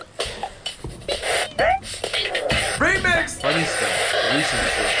funny stuff, recent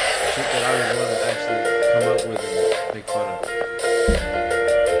shit that I would want to actually come up with and make fun of.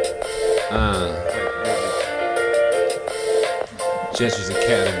 Jesters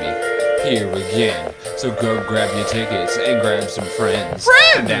Academy, here again. So go grab your tickets and grab some friends.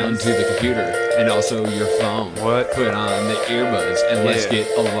 Down to the computer and also your phone. What? Put on the earbuds and let's get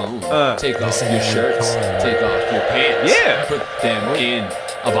alone. Take off your shirts, take off your pants. Yeah. Put them in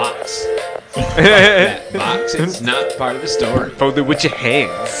a box. That box, it's not part of the story. Fold it with your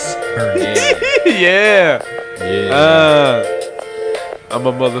hands. Yeah. Yeah. I'm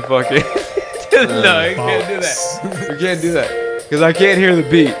a motherfucker. No, I can't do that. We can't do that. Because I can't hear the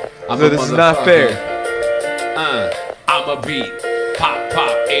beat. So this is not fair. I'm a beat. Pop,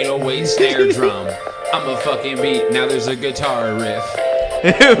 pop, 808 snare drum. I'm a fucking beat. Now there's a guitar riff.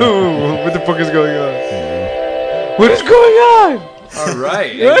 What the fuck is going on? What is going on? All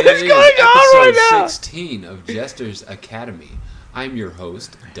right. What is going on right now? Episode 16 of Jesters Academy. I'm your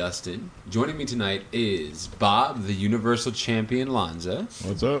host, Dustin. Joining me tonight is Bob, the Universal Champion Lanza.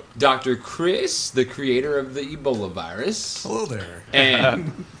 What's up? Dr. Chris, the creator of the Ebola virus. Hello there.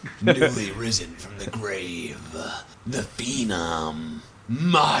 And newly risen from the grave, the Phenom,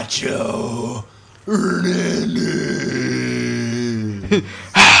 Macho Hernandez.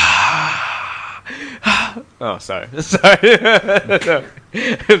 Oh, sorry. Sorry.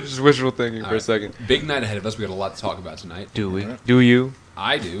 Just wishful thinking for a second. Big night ahead of us. We got a lot to talk about tonight. Do we? Do you?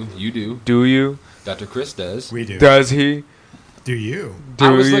 I do. You do. Do you? Dr. Chris does. We do. Does he? Do you? Do I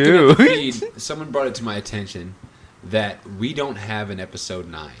was looking you? at the feed. Someone brought it to my attention that we don't have an episode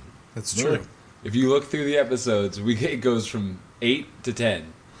 9. That's true. If you look through the episodes, it goes from 8 to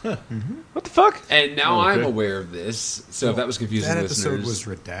 10. What the fuck? And now Okay. I'm aware of this. So if that was confusing That listeners. episode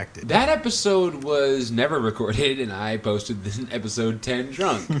was redacted. That episode was never recorded, and I posted this in episode 10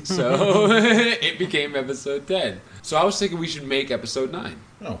 drunk. So it became episode 10. So I was thinking we should make episode 9.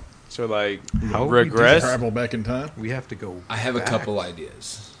 Oh, So, like, How would we regress? travel back in time? We have to go. I have back. a couple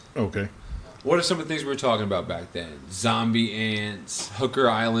ideas. Okay. What are some of the things we were talking about back then? Zombie ants, Hooker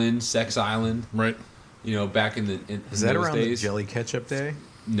Island, Sex Island. Right. You know, back in Is that those around days. the jelly ketchup day?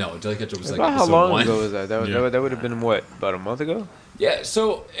 No, Jelly Ketchup was like About how episode long 1. ago was that? That would have been, what, about a month ago? Yeah,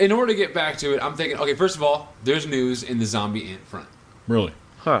 so in order to get back to it, I'm thinking, okay, first of all, there's news in the zombie ant front. Really?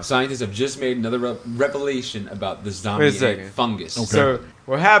 Huh. Scientists have just made another revelation about the Wait a zombie second. ant fungus. Okay. So,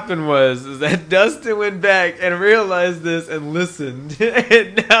 what happened was is that Dustin went back and realized this and listened.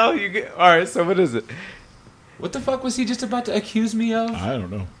 And now you get... Alright, so what is it? What the fuck was he just about to accuse me of? I don't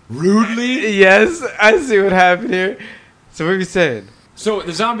know. Rudely? Yes, I see what happened here. So what are you saying? So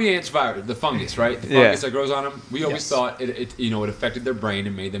the zombie ants virus, the fungus, right? The Yeah. fungus that grows on them. We always Yes. thought it affected their brain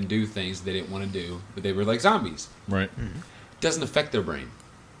and made them do things they didn't want to do, but they were like zombies. Right. It doesn't affect their brain.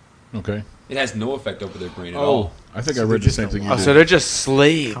 Okay. It has no effect over their brain at Oh, all. I think So I they're read the just same thing you Oh, did. so they're just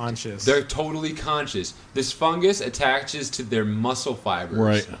slaves. Conscious. They're totally conscious. This fungus attaches to their muscle fibers.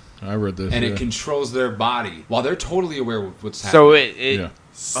 Right. I read this. And yeah. it controls their body while they're totally aware of what's happening. So it Yeah.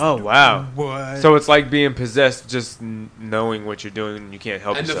 oh wow. What? So it's like being possessed, just knowing what you're doing and you can't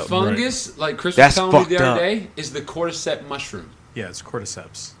help and the yourself. fungus, like Chris That's was telling me the fucked other up. day, is the cordyceps mushroom. Yeah, it's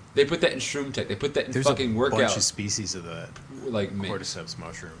cordyceps. They put that in Shroom Tech. They put that in There's fucking a workout bunch of species of that like mix. cordyceps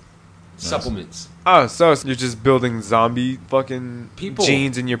mushroom. Supplements. Oh, so you're just building zombie fucking People.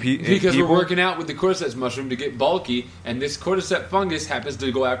 genes in your Because people? we're working out with the cordyceps mushroom to get bulky, and this cordyceps fungus happens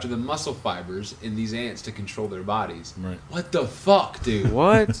to go after the muscle fibers in these ants to control their bodies. Right. What the fuck, dude?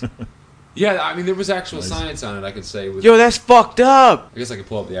 What? Yeah, I mean, there was actual Nice. science on it, I could say. With, Yo, that's fucked up. I guess I could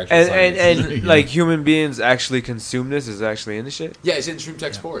pull up the actual And science. and like human beings actually consume this? Is it actually in the shit? Yeah, it's in Shroom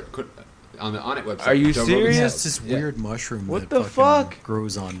Tech Sport on the Onnit website. Are you Joe Rogan serious? Yeah, has it's it. this Yeah. weird mushroom What that the fuck?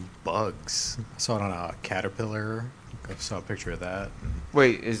 grows on bugs. I saw it on a caterpillar. I saw a picture of that.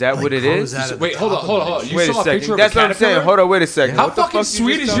 Wait, is that Like, what it grows is? out of Wait, the hold on, top hold on, of hold on. it. You Wait a saw a second. picture of That's a what I'm saying. caterpillar? Hold on, wait a second. How What the fucking fuck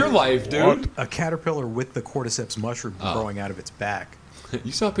sweet you is just your told me? life, dude? A caterpillar with the cordyceps mushroom growing out of its back.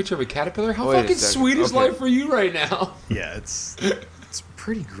 You saw a picture of a caterpillar? How Wait a fucking second. sweet is Okay. life for you right now? Yeah, it's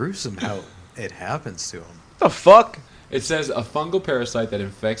pretty gruesome how it happens to them. What the fuck? It says a fungal parasite that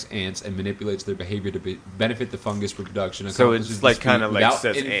infects ants and manipulates their behavior to benefit the fungus reproduction. So it's accomplishes like this kinda feat like without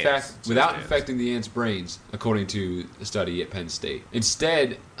says ants. Says without ants. infecting the ants' brains, according to a study at Penn State.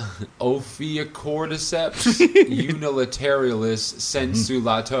 Instead, Ophiocordyceps unilateralism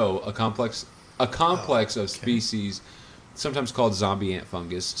sensulato, a complex of species, sometimes called zombie ant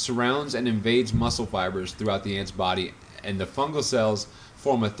fungus, surrounds and invades muscle fibers throughout the ant's body, and the fungal cells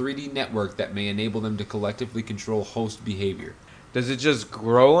form a 3D network that may enable them to collectively control host behavior. Does it just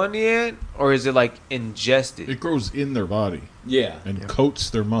grow on the ant, or is it like ingested? It grows in their body Yeah. and coats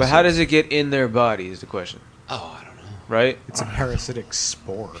their muscles. But how does it get in their body? Is the question. Oh, I don't know. right? It's a parasitic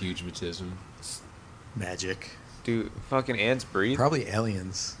spore. Pugmatism. Magic. Do fucking ants breathe? Probably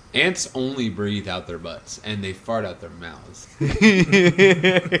aliens. Ants only breathe out their butts, and they fart out their mouths, and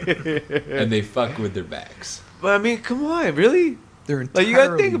they fuck with their backs. But I mean, come on, really? They're Like you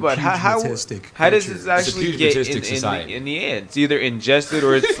gotta think about how does creatures. this actually get pugmatistic society. in the ants? Either ingested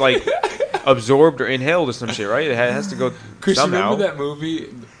or it's like absorbed or inhaled or some shit, right? It has to go Chris, somehow. remember that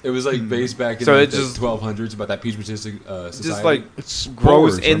movie? It was like based back in So like it the just- 1200s about that pugmatistic society. Just like It's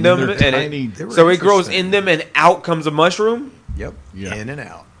grows spores. in I them mean, they're and tiny. They were so it grows interesting. in them and out comes a mushroom. Yep. Yeah. In and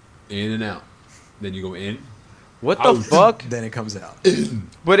out. in and out. Then you go in. What the Out. fuck? Then it comes out.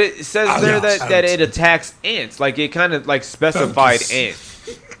 But it says Out. there Out. that it attacks ants. Like it kind of like specified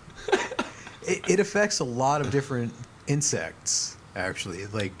ants. It affects a lot of different insects. Actually,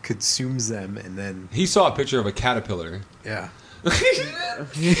 it like consumes them and then He saw a picture of a caterpillar. yeah. I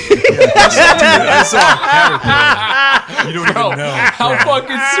saw a caterpillar. You don't even know. How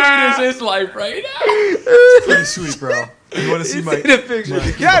fucking sweet is his life right now? It's pretty sweet, bro. You want to see my See the picture of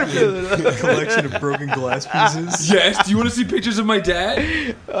the caterpillar. collection of broken glass pieces? Yes. Do you want to see pictures of my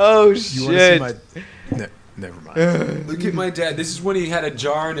dad? Oh You want to see shit! my? Never mind. Look at my dad. This is when he had a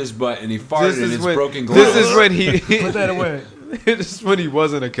jar in his butt and he farted and it's when broken glass. this is when he Put that away. this is when he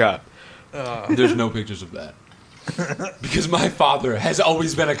wasn't a cop. There's no pictures of that. Because my father has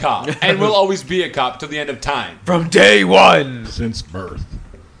always been a cop and will always be a cop till the end of time. From day one. Since birth.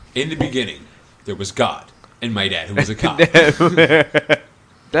 In the beginning, there was God and my dad, who was a cop.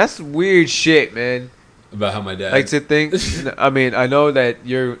 That's weird shit, man. About how my dad. Like to think. I mean, I know that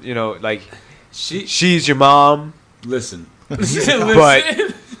you're, like she. she's your mom, Listen. but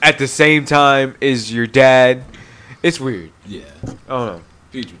Listen. at the same time is your dad. It's weird. Yeah. I don't know.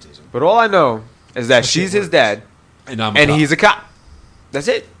 Pugmatism. But all I know is that she's his dad And I'm a and cop. he's a cop. That's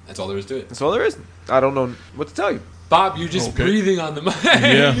it. That's all there is to it. That's all there is. I don't know what to tell you. Bob, you're just Okay. breathing on the mic.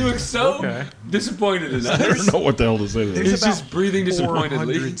 Yeah. You look so Okay. disappointed in I don't us. know what the hell to say to There's this. He's just breathing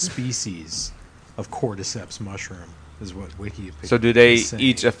disappointedly. 400 species of cordyceps mushroom is what Wikipedia So do they is saying.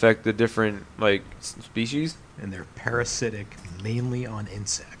 each affect the different species? And they're parasitic mainly on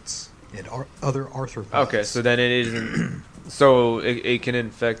insects and other arthropods. Okay, so then it isn't. So it can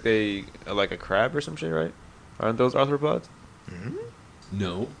infect like a crab or some shit, right? Aren't those arthropods?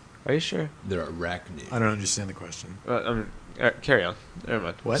 No, Are you sure? they're arachnid. I don't understand the question. Carry on. Never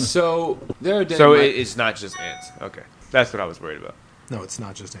mind. What? So there are So it's not just ants. Okay, that's what I was worried about. No, it's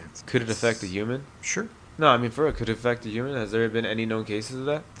not just ants. Could it affect a human? Sure. No, I mean for real, could it affect a human? Has there been any known cases of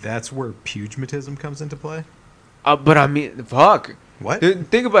that? That's where pugmatism comes into play. But I mean, fuck. What?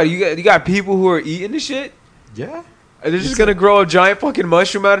 Think about it. You got people who are eating this shit. Yeah. They're just gonna grow a giant fucking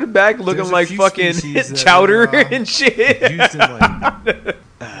mushroom out of the back, looking There's a like few fucking species that chowder are, and shit. Used in like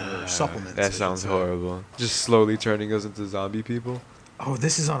supplements. That I should sounds say. horrible. Just slowly turning us into zombie people. Oh,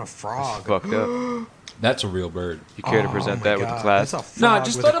 this is on a frog. Fucked up. That's a real bird. You care to Oh present my that with the God, class? that's a Nah, frog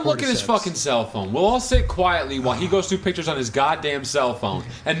just with let a him look at his cordyceps. fucking cell phone. We'll all sit quietly while he goes through pictures on his goddamn cell phone.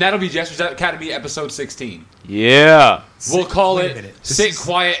 And that'll be Jesters Academy episode 16. Yeah. We'll call Wait a it minute. This Sit is-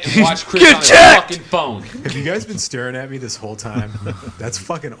 Quiet and Watch Chris Get on his checked! fucking phone. Have you guys been staring at me this whole time? That's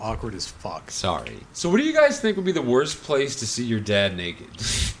fucking awkward as fuck. Sorry. So what do you guys think would be the worst place to see your dad naked?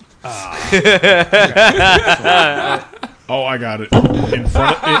 Oh, I got it. In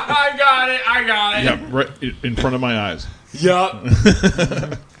front of it. I got it. Yeah, right in front of my eyes. Yup.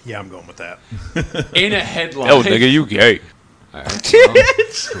 Yeah, I'm going with that. In a headline. Oh, nigga, you gay. Alright, well,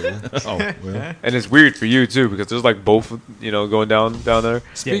 cool. Oh, well. And it's weird for you too because there's like both, going down there.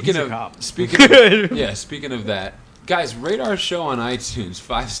 Speaking he's a of cop. speaking of that, guys, rate our show on iTunes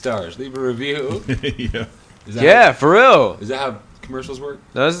 5 stars. Leave a review. Yeah. Is that Yeah, for real. Is that how commercials work?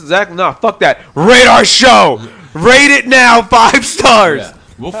 No, that's exactly no. Fuck that. Rate our show. Rate it now. 5 stars. Yeah.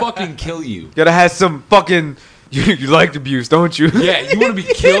 We'll fucking kill you. Gotta have some fucking. You like abuse, don't you? Yeah, you want to be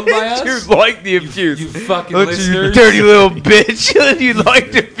killed by us? You like the abuse. You fucking Don't you listeners. dirty little bitch? You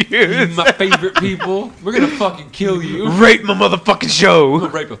like the You abuse. my favorite people. We're gonna fucking kill you. Rape my motherfucking We'll show.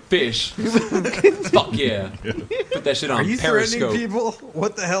 rape a fish. Fuck yeah. Put that shit on Are you Periscope. threatening people?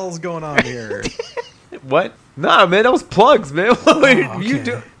 What the hell is going on here? What? Nah, man, that was plugs, man. What Oh, you okay.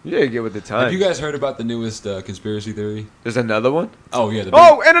 do? You gotta get with the Have time. you guys heard about the newest conspiracy theory? There's another one. Oh yeah. The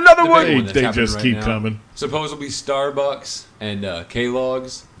Oh, and another the one. big They, that's they happening just right keep now. coming. Supposedly Starbucks and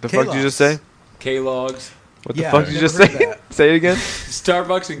Kaylogs. The fuck did you just say? Kaylogs. What the Yeah, fuck I've did you just never say? heard that. Say it again.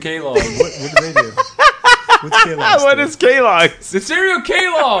 Starbucks and Kaylogs. What do they do? What's Kaylogs What do? is Kaylogs? The cereal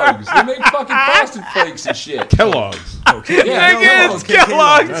Kaylogs. They make fucking frosted flakes and shit. Kellogg's. Okay. Yeah, Nigga, it's Kellogg's.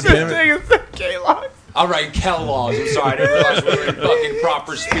 Kellogg's. God This damn it. nigga said Kaylogs. All right, Kellogg's. I'm sorry, I didn't realize we were in fucking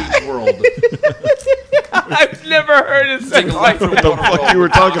proper speech world. I've never heard it Take a left from What the fuck you were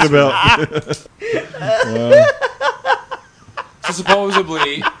talking about? So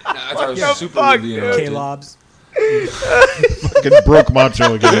supposedly, I thought it was super fuck, weirdly dude? interrupted. K-Lobs. Fucking broke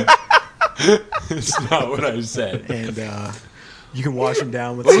Macho again. It's not what I said. And you can wash them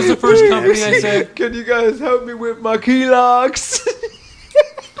down with. What was the first company I said? Can you guys help me with my Kaylogs?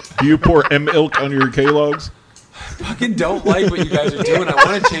 Do you pour M-Ilk on your Kaylogs? Fucking don't like what you guys are doing. I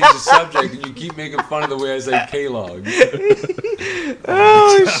want to change the subject, and you keep making fun of the way I say Kaylogs.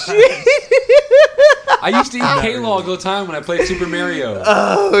 Oh shit! I used to eat Kaylogs all the time when I played Super Mario.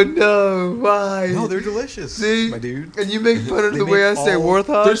 Oh no! Why? No, they're delicious, See, my dude. and you make fun of They the way I make say all- They're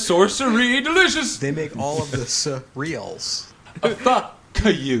warthog. sorcery delicious. They make all of the cereals. Fuck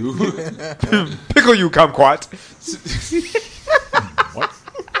you. Pickle you, kumquat. What?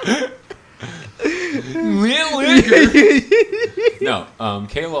 No,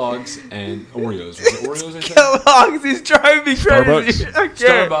 Kaylogs and Oreos. Was it Oreos I said? Kellogg's, he's driving me crazy. Starbucks. I can't.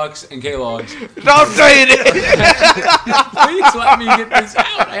 Starbucks and Kaylogs. Stop saying it. Please let me get this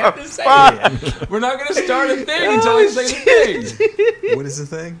out. I have to say it. We're not going to start a thing until I say the thing. What is the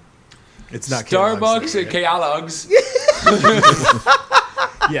thing? It's not Starbucks Kellogg's. and Kaylogs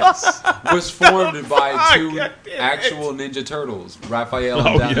Yes. was formed by two God damn it. actual Ninja Turtles, Raphael and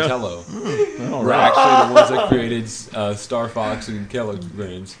Oh, yeah. Donatello. All Were right. actually the ones that created Star Fox and Kellogg's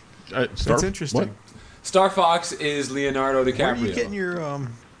brands. That's interesting. What? Star Fox is Leonardo Where are you getting DiCaprio. your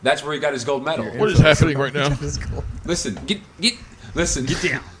That's where he got his gold medal. What is happening right now? Listen, listen. Get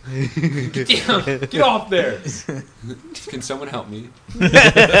down. Get down. Get off there. Can someone help me?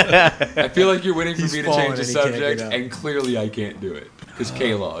 I feel like you're waiting for He's me to falling change the and he can't subject, get up. and clearly I can't do it. Because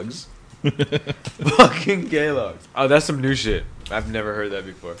Kaylogs. Fucking Kaylogs. Oh, that's some new shit. I've never heard that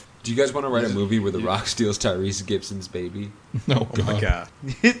before. Do you guys want to write a movie where The Rock steals Tyrese Gibson's baby? No, Oh my god.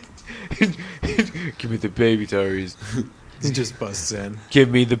 Give me the baby, Tyrese. He just busts in. Give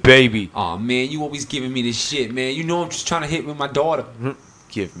me the baby. Aw, man, you always giving me this shit, man. You know I'm just trying to hit with my daughter.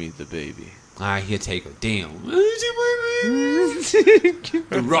 Give me the baby. Alright, here, take her. Damn.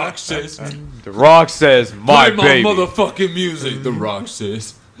 The Rock says, The Rock says, my play my baby. motherfucking music. The Rock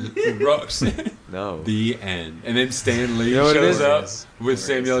says. The Rock says. No. The end. And then Stan Lee You know what it shows is? up with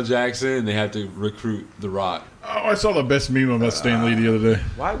Samuel Jackson, and they have to recruit The Rock. Oh, I saw the best meme about Stan Lee the other day.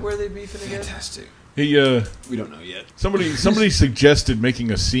 Why were they beefing again? Fantastic. He We don't know yet. somebody suggested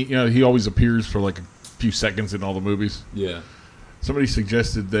making a scene. You know, he always appears for like a few seconds in all the movies. Yeah. Somebody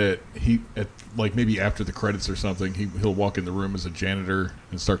suggested that he, at like maybe after the credits or something, he'll walk in the room as a janitor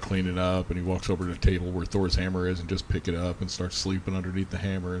and start cleaning up, and he walks over to the table where Thor's hammer is and just pick it up and start sleeping underneath the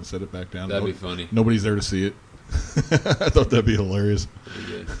hammer and set it back down. That'd be funny. Nobody's there to see it. I thought that'd be hilarious.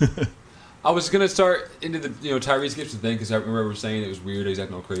 Pretty good. I was gonna start into the Tyrese Gibson thing because I remember saying it was weird. He's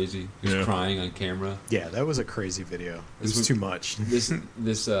acting all crazy. He was Yeah. crying on camera. Yeah, that was a crazy video. It This was was- too much.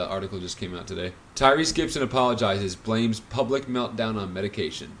 This article just came out today. Tyrese Gibson apologizes, blames public meltdown on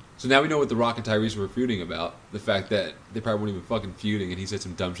medication. So now we know what The Rock and Tyrese were feuding about. The fact that they probably weren't even fucking feuding, and he said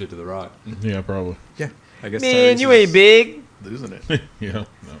some dumb shit to The Rock. Yeah, probably. Yeah, I guess. Man, Tyrese you is ain't big. losing it. Yeah,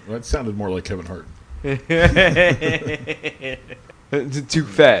 no, that sounded more like Kevin Hart. Too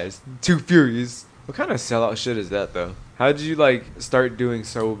fast. Too furious. What kind of sellout shit is that, though? How did you, like, start doing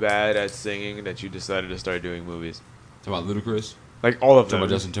so bad at singing that you decided to start doing movies? Talking about Ludacris. Like, all of Talking them. about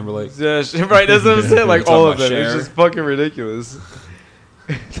Justin Timberlake. Yeah, right, that's what I'm saying. Like, Talking all of about them. It's Cher. just fucking ridiculous.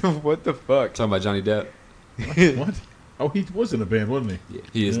 What the fuck? Talking about Johnny Depp. What? Oh, he was in a band, wasn't he? Yeah,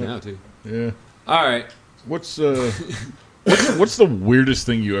 he is Yeah. now too. Yeah. All right, What's what's the weirdest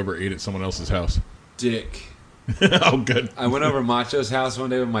thing you ever ate at someone else's house? dick. Oh, good. I went over to Macho's house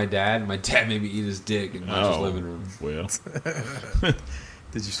one day with my dad, and my dad made me eat his dick in Macho's living room. Well,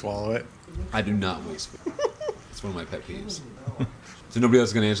 Did you swallow it? I do not waste food. It's one of my pet peeves. So nobody else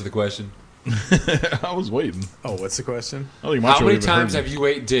is going to answer the question. I was waiting. Oh, what's the question? I think How Macho many even heard times me. have you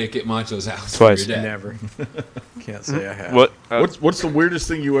ate dick at Macho's house? Twice. With your dad? Never. Can't say I have. What? What's the weirdest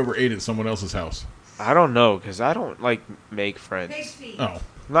thing you ever ate at someone else's house? I don't know, because I don't, like, make friends. Oh,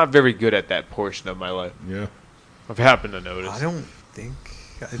 I'm not very good at that portion of my life. yeah. I've happened to notice. I don't think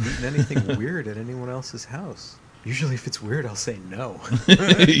I've eaten anything weird at anyone else's house. Usually, if it's weird, I'll say no.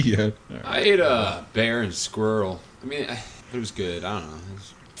 Yeah. I ate a bear and squirrel. I mean, it was good. I don't know. It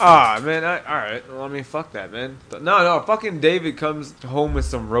was- Ah, man, alright. Well, I mean, fuck that, man. No, fucking David comes home with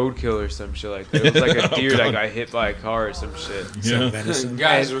some roadkill or some shit like that. It was like a deer that got hit by a car or some shit. Yeah. Venison.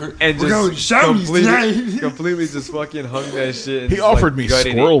 Guys, And we're going just Shoney's tonight. completely just fucking hung that shit. And He just, like, offered me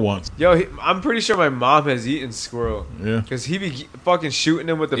gutted squirrel it. once. Yo, I'm pretty sure my mom has eaten squirrel. Yeah. Because he be fucking shooting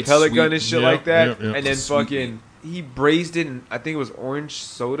him with the It's pellet sweet. gun and shit Yeah, like that. yeah, yeah. And then It's sweet fucking, he braised it in, I think it was orange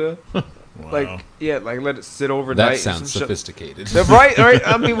soda. Wow. Like, yeah, like let it sit overnight. That or sounds some shit. sophisticated. Right, right.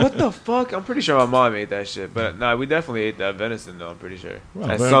 I mean, what the fuck? I'm pretty sure my mom ate that shit, but nah, we definitely ate that venison though. I'm pretty sure. Well,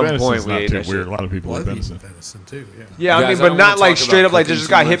 At that some venison's point, we not ate too that weird. shit. A lot of people Well, eat I've eaten venison. venison too. Yeah. Yeah, I Guys, mean, I but don't not wanna like talk straight about up like they cooking just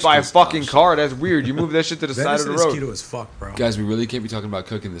too got much hit by a 'cause- fucking oh, shit. car. That's weird. You move that shit to the side of Venison the is road. keto as fuck, bro. Guys, we really can't be talking about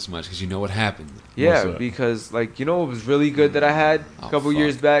cooking this much because you know what happened. Yeah, What's that? because like you know what was really good that I had Oh, a couple fuck.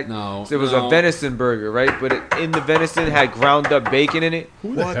 years back. No, It was no. a venison burger, right? But in the venison had ground up bacon in it.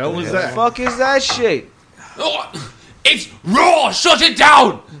 Who the What hell the is hell? The that? fuck is that shit? Oh, it's raw. Shut it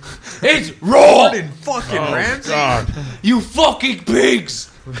down. It's raw. Gordon fucking Oh, Ramsay. God. You fucking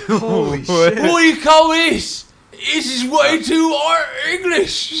pigs. Holy shit. What do you call this? This is way too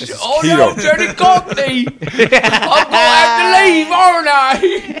English. is Oh keto. no, dirty cockney. I'm gonna have to leave, aren't I?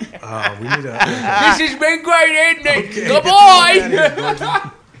 We need a. This has been great, isn't it? Okay, Goodbye. get the fuck outta here,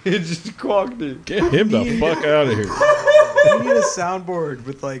 Gordon. It just quacked it. Get him the fuck out of here. We need a soundboard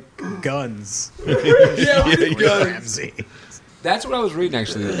with like guns. Yeah, Gordon guns. Ramsay. That's what I was reading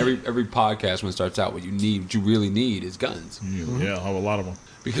actually. Every podcast when it starts out, what you really need is guns Yeah, I'll have a lot of them.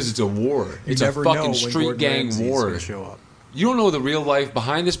 because it's a war. You It's a never know fucking when street Gordon gang Ramsay's war. gonna show up. You don't know the real life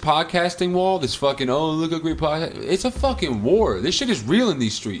behind this podcasting wall. This fucking look at great podcast. It's a fucking war. This shit is real in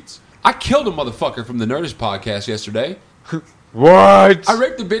these streets. I killed a motherfucker from the Nerdist podcast yesterday. What? I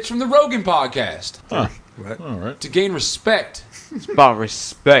raped a bitch from the Rogan podcast Huh. What? All right. to gain respect. It's about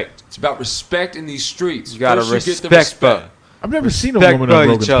respect. It's about respect in these streets. You gotta First you get the respect, bro. I've never seen a Respect woman by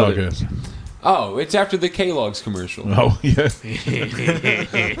on each Rogan's other. podcast. Oh, it's after the Kaylogs commercial. Oh, yeah.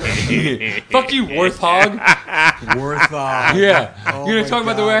 Fuck you, Warthog. Worth. Yeah. Oh You're my gonna talk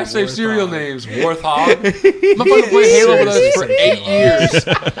about the God, way I say Warthog. cereal names. Warthog. Motherfucker played Halo with us for 8 years.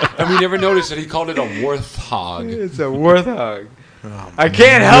 And we never noticed that he called it a Warthog. It's a warthog. Oh, I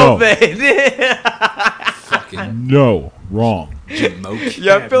can't help No. it. Fucking No. Wrong. Jamoke.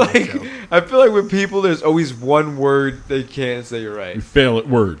 Yeah, Yeah, I feel like with people, there's always one word they can't say right. We fail at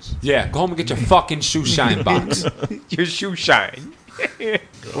words. Yeah, go home and get your fucking shoe shine box. Your shoe shine. I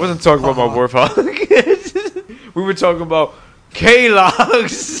wasn't talking about my warthog. We were talking about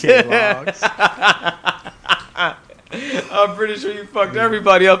Kaylogs. Kaylogs. I'm pretty sure you fucked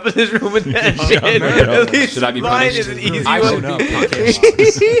everybody up in this room with that shit. no. At least Should I be mine punished? is an easy I one. should No, be punished.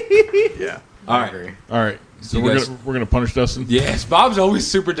 Kaylogs. Yeah. All I right. agree. All right. So You we're guys- gonna punish Dustin. Yes, Bob's always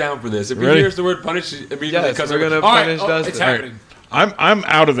super down for this. If he Ready? hears the word punish, immediately Yes, cuts we're over. gonna All right, punish oh, Dustin. It's All right. happening. I'm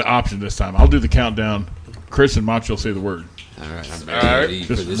out of the option this time. I'll do the countdown. Chris and Macho say the word. All right, I'm All right. ready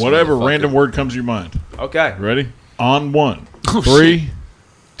for Just this. whatever motherfucker. random word comes to your mind. Okay. Ready? On one. Oh, 3,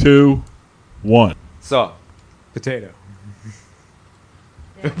 2, 1. So, Potato.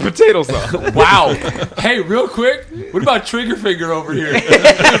 potato sauce. Wow. Hey, real quick, what about Trigger Finger over here?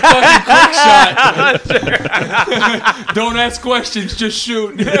 Fucking quick shot. Don't ask questions, just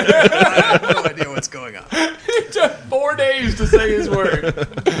shoot. I have no idea what's going on. It took 4 days to say his word.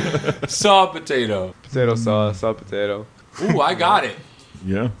 Saw potato. Potato sauce, saw potato. Ooh, I got it.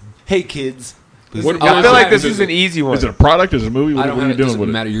 Yeah. Hey, kids. What- Oh, I feel like have this is an easy one. Is it a product? Is it a movie? I What, don't what are have you it. doing Doesn't with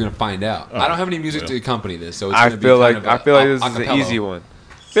matter. it? You're gonna find out. Oh, I don't have any music well. to accompany this, so it's I gonna be feel kind like of I feel like this a is an cappella. easy one.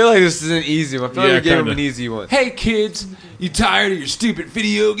 I feel like this is an easy one. I feel Yeah, like we gave him kinda. an easy one. Hey kids, you tired of your stupid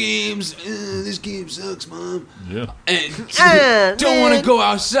video games? This game sucks, mom. Yeah. And don't want to go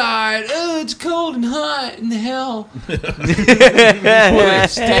outside. It's cold and hot in hell. Well,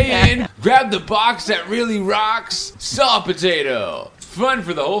 stay in. Grab the box that really rocks. Saw potato. Fun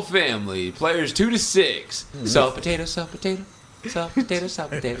for the whole family. Players 2 to 6. Saw potato, saw potato. Saw potato, saw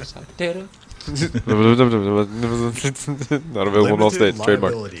potato, saw potato. Not available in all states. Limited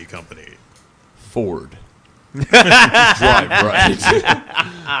Trademark. liability company. Ford. Drive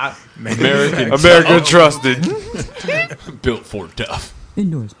right. American America trusted. built Ford tough.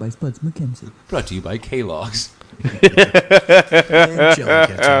 Endorsed by Spuds McKenzie. Brought to you by Kaylogs. And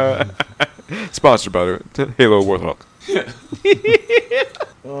jelly ketchup. Sponsored by Halo Warthog.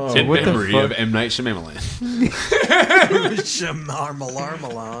 In what the memory fuck? of M. Night Shyamalan.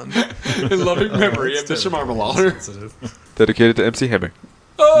 Shamarmalarmalon. In loving memory of the Shamarmalaller. Sensitive. Dedicated to MC Hammer.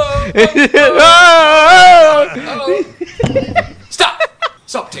 Oh, stop!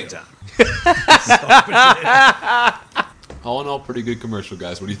 Stop potato. All in all, pretty good commercial,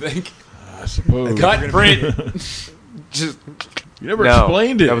 guys. What do you think? I suppose. Cut, print. Just You never No,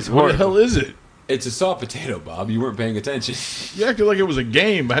 explained it. that was What the horrible. hell is it? It's a saw potato, Bob. You weren't paying attention. You acted like it was a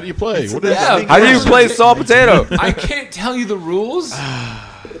game. How do you play? What is Yeah. it? how do you play saw potato? I can't tell you the rules.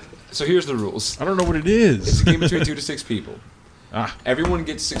 So here's the rules. I don't know what it It's is. a game between 2 to 6 people. Ah. Everyone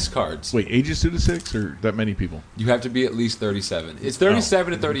gets 6 cards. Wait, ages 2 to 6 or that many people? You have to be at least 37. It's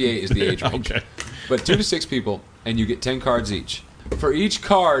 37 to 38 is the age range. Okay. But 2 to 6 people, and you get 10 cards each. For each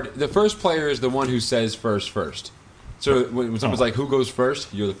card, the first player is the one who says first. So when someone's like, who goes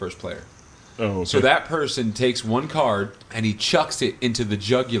first? You're the first player. Oh, okay. So that person takes one card and he chucks it into the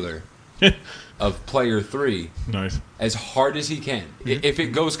jugular of player 3. Nice. As hard as he can. If it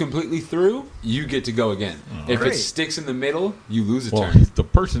goes completely through, you get to go again. If Great. it sticks in the middle, you lose a Well, turn. the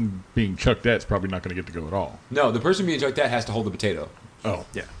person being chucked at's probably not going to get to go at all. No, the person being chucked at has to hold the potato. Oh.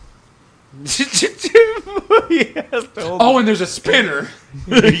 Yeah. Oh, and there's a spinner.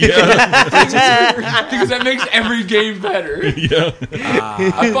 Yeah. Because that makes every game better. Yeah.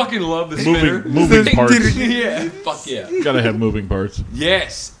 I fucking love the spinner. Moving parts. Yeah, fuck yeah. Gotta have moving parts.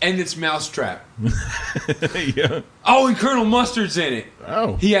 Yes, and it's Mousetrap. Yeah. Oh, and Colonel Mustard's in it.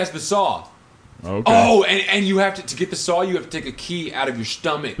 Oh. He has the saw. Okay. Oh, and you have to get the saw, you have to take a key out of your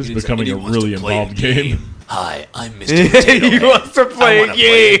stomach. This is And it's- becoming a and he wants really to play involved game. Hi, I'm Mr. Potato He Head. wants to play I a wanna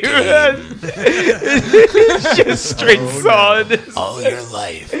play game. a game. Just straight sawing. All your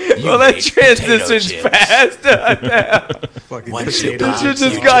life. You Well, that make potato transition's chips. fast. Fucking Once you potato pop, Shit chips.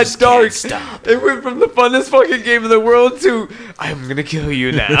 just you got just dark. can't stop. It went from the funnest fucking game in the world to I'm gonna kill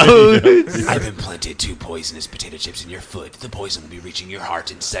you now. I've implanted 2 poisonous potato chips in your foot. The poison will be reaching your heart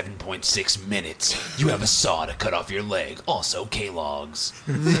in 7.6 minutes. You have a saw to cut off your leg. Also, Kaylogs.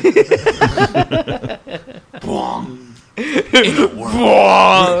 Bwong. In a world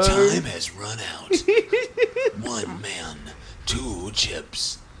where time has run out, 1 man, 2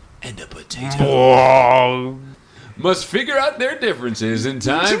 chips, and a potato. Must figure out their differences in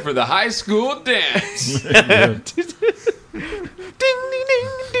time for the high school dance.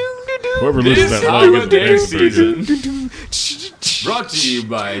 Whoever loses This that leg is holiday dancing pretty good. season. Brought to you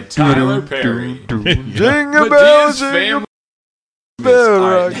by Tyler Perry. Jingle bells, Medea's jingle family. bell All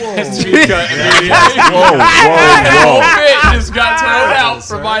right, rock. has to be cut immediately. Whoa, The whole whoa, bit just got thrown out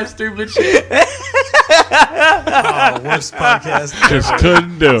for my stupid shit. Oh, worst podcast whoa. Just ever.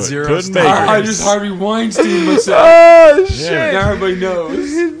 couldn't do it. Zero Couldn't make stars. I it. just Harvey Weinstein myself. Oh shit! Now everybody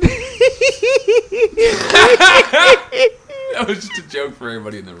knows. That was just a joke for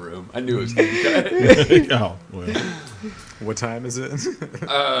everybody in the room. I knew it was going to cut. Oh, well. What time is it?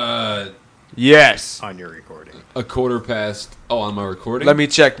 Yes. On your recording. A quarter past. Oh, on my recording? Let me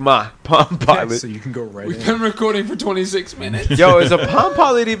check my Palm Pilot. So you can go right We've in. been recording for 26 minutes. Yo, is a Palm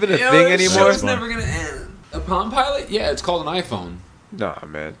Pilot even a Yo, thing this anymore? show's never going to end. A Palm Pilot? Yeah, it's called an iPhone. Nah,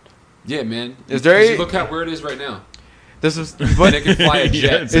 man. Yeah, man. Is there 'Cause a- you look at where it is right now. This is. And But it can fly a Yeah,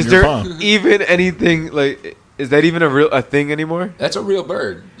 jet. it's in is your there palm. even anything like? Is that even a thing anymore? That's a real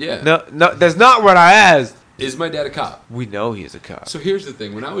bird. Yeah. No, that's not what I asked. Is my dad a cop? We know he's a cop. So here's the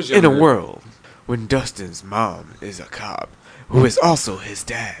thing. When I was In younger. a world when Dustin's mom is a cop, who is also his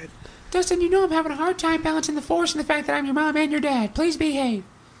dad. Dustin, you know I'm having a hard time balancing the force and the fact that I'm your mom and your dad. Please behave.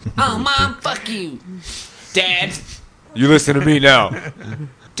 Oh, Mom, fuck you. Dad. You listen to me now.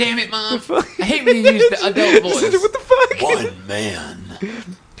 Damn it, Mom. I hate when you use the adult voice. What the fuck? 1 man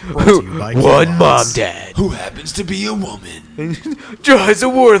Brought to you by One Kaylogs. mom dad who happens to be a woman drives a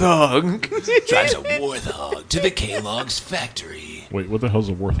warthog. drives a warthog to the Kaylogs factory. Wait, what the hell's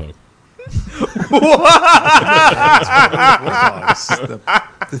a warthog?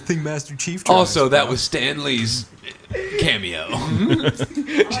 Warthogs. The thing Master Chief drives. Also, that was Stan Lee's cameo.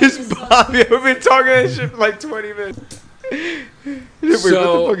 Just Bobby. We've been talking that shit for like 20 minutes. Wait, what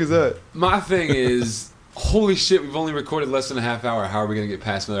So- the fuck is that? My thing is, holy shit, we've only recorded less than a half hour. How are we going to get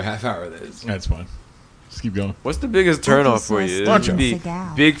past another half hour of this? That's fine. Just keep going. What's the biggest turnoff for you? Watch It would be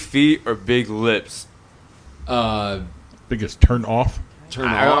big feet or big lips. Biggest turn off? Turn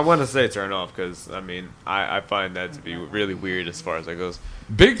I off. want to say turn off because I mean I find that to be really weird as far as that goes.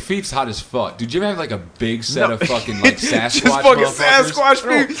 Big feet's hot as fuck. Dude, you ever have like a big set of fucking like Sasquatch Just fucking motherfuckers?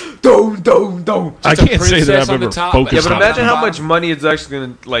 Sasquatch feet. Don't. I a can't say that princess I've on the ever top, focused Yeah, but on imagine it. how much money it's actually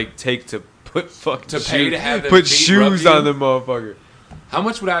gonna like take to put fucking To pay to have them put feet shoes rub on you? the motherfucker. How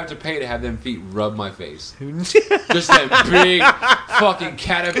much would I have to pay to have them feet rub my face? Just that big fucking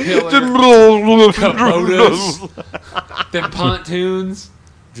caterpillar, Komodos, them pontoons.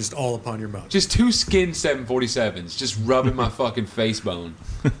 just all upon your mouth. Just 2 skinned 747s just rubbing my fucking face bone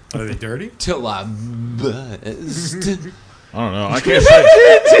Are they dirty? till I bust. I don't know. I can't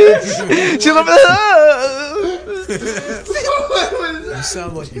say. You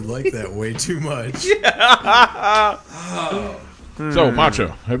sound like you like that way too much. So, Macho,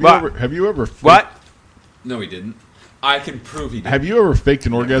 have you ever faked, What? No, he didn't. I can prove he did. Have you ever faked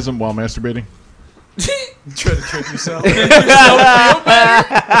an orgasm while masturbating? Try to trick yourself.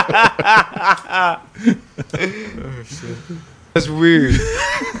 That's weird.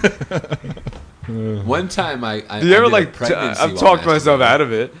 One time I Do you ever did a like? pregnancy I've while talked myself masturbating. out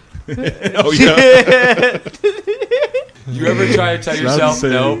of it. Oh, yeah. You ever try to tell It's not yourself the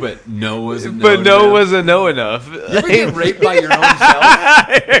same. no, but no wasn't no? But no enough? wasn't no enough. You ever get raped by your own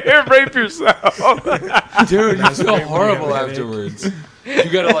self? Rape yourself. Dude, you feel horrible afterwards. You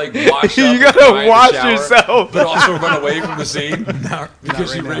gotta like wash up. You and gotta cry in the wash shower, yourself. but also run away from the scene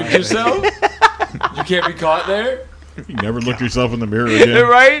because you raped yourself. You can't be caught there. You never look yourself in the mirror again.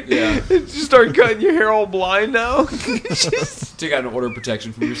 Right? Yeah. You start cutting your hair all blind now. Take out an order of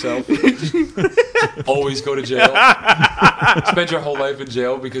protection from yourself. Always go to jail. Spend your whole life in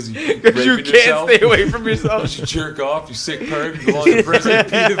jail because you keep raping You can't yourself. stay away from yourself. You jerk off. You sick perv. You belong to prison.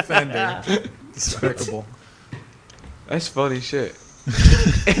 Repeat offender. Despicable. That's funny shit.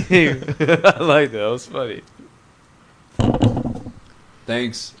 I like that. That was funny.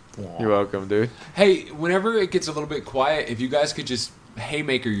 Thanks. You're welcome, dude. Hey, whenever it gets a little bit quiet, if you guys could just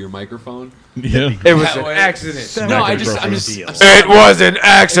haymaker your microphone. Yeah. It was That an way- accident. No, Smack it I'm across just. the I'm deal. sorry. It was an It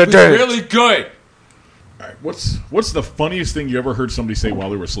accident. was really good. All right. What's the funniest thing you ever heard somebody say while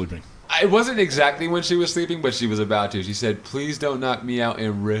they were sleeping? It wasn't exactly when she was sleeping, but she was about to. She said, "Please don't knock me out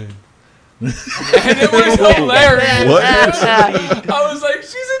in red." And it was hilarious. What? I was like,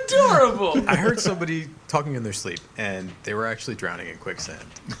 "She's adorable." I heard somebody talking in their sleep, and they were actually drowning in quicksand,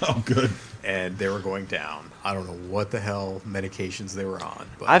 Oh, good. and they were going down. I don't know what the hell medications they were on.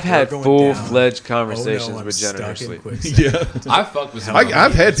 But I've they were had going full-fledged down. conversations Oh, no, I'm with Jen in her stuck sleep. quicksand. Yeah. I fucked with some.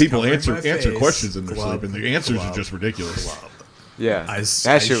 I've had It's people covering answer my face. questions in their Glove, sleep, and the answers are glove, just ridiculous. glove. Yeah, I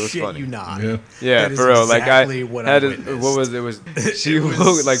that shit was shit funny. you not. Yeah. Yeah, That is for real. exactly Like what I had I a, witnessed. what was it? Was she It was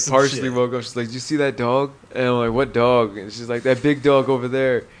woke, like some partially shit. woke up? She's like, "You see that dog?" And I'm like, "What dog?" And she's like, "That big dog over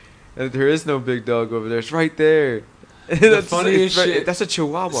there." And there is no big dog over there. It's right there. The funniest shit- That's a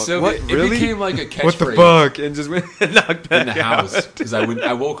Chihuahua. So what? it Really? became like a catchphrase What the fuck? And just went and knocked back in the house out. because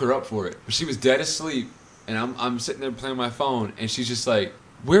I woke her up for it. But she was dead asleep, and I'm sitting there playing my phone, and she's just like,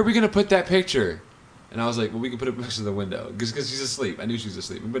 "Where are we gonna put that picture?" And I was like, "Well, we can put it next to the window because she's asleep." I knew she was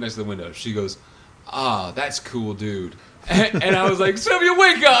asleep. We put it next to the window. She goes, "Ah, that's cool, dude." And I was like, "Sylvia,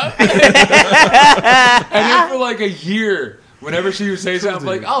 wake up!" And then for like a year, whenever she would say something,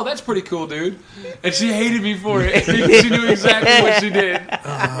 I'm like, "Oh, that's pretty cool, dude." And she hated me for it because she knew exactly what she did.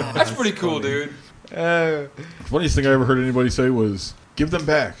 That's pretty cool, dude. The funniest thing I ever heard anybody say was, "Give them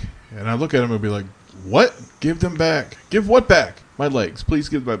back." And I look at him and be like, "What? Give them back? Give what back? My legs. Please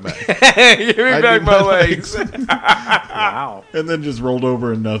give them back." Give me I back need my legs. Wow. And then just rolled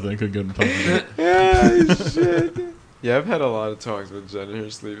over and nothing. Couldn't get him talking. Yeah, shit. Yeah, I've had a lot of talks with Jen in her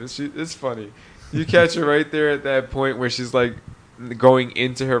sleep. It's funny. You catch her right there at that point where she's like going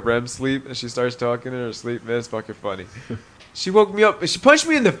into her REM sleep and she starts talking in her sleep. Man, it's fucking funny. She woke me up. She punched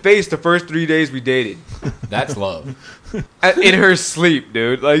me in the face the first 3 days we dated. That's love. In her sleep,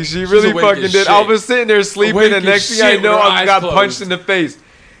 dude. Like, she really awake fucking as did. I shit. was sitting there sleeping, Awake and as next thing I shit know, with her I eyes got closed. punched in the face.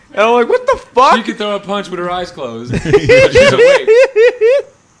 And I'm like, what the fuck? She could throw a punch with her eyes closed. But she's awake.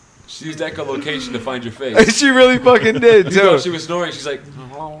 She used echolocation to find your face. She really fucking did, You thought she too. was snoring. She's like,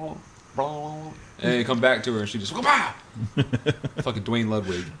 and then you come back to her and she just, "Bah!" Fucking Dwayne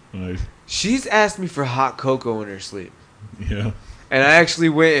Ludwig. Nice. She's asked me for hot cocoa in her sleep. Yeah. And I actually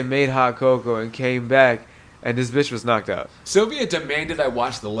went and made hot cocoa and came back, and this bitch was knocked out. Sylvia demanded I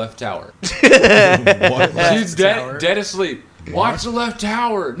watch The Left Tower. What? She's Tower? dead asleep. Watch The Left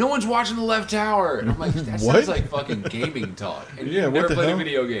Tower. No one's watching The Left Tower. And I'm like, that What? sounds like fucking gaming talk. And Yeah, you what never the played hell? a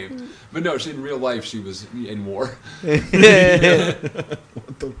video game. But no, in real life, she was in war. What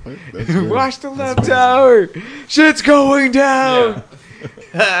the fuck? That's great. Watch the left tower. Shit's going down.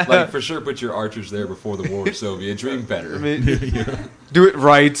 Yeah. Like, for sure, put your archers there before the war, Sylvia. Dream better. I mean, do it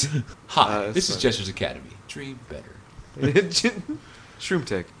right. Hi, that's this is funny. Jesters Academy. Dream better. Shroom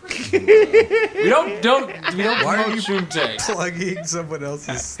tech. We don't Why are promote you- Shroom Tank. Plugging someone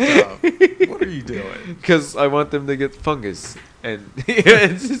else's stuff. What are you doing? Because I want them to get fungus. And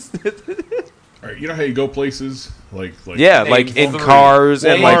it's just, All right, you know how you go places like yeah, Name like in three. cars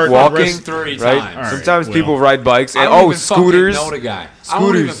and like Walmart, walking. rest- 3 Right? times. All right, Sometimes well. people ride bikes I and don't even fucking scooters. know the guy. I don't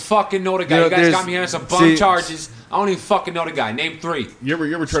even Scooters. fucking know the guy. You know, You guys got there's- me on some bum see- charges. I don't even fucking know the guy. Name 3. You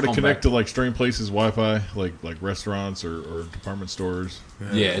ever try to Scumbag. connect to like strange places Wi-Fi, like restaurants or department stores?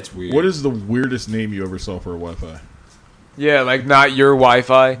 Yeah, it's weird. What is the weirdest name you ever saw for a Wi-Fi? Yeah, like not your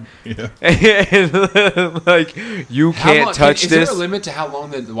Wi-Fi. Yeah. And like you How can't long- touch is this. there a limit to how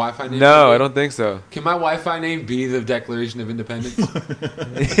long the Wi-Fi name? No, can be? I don't think so. Can my Wi-Fi name be the Declaration of Independence? We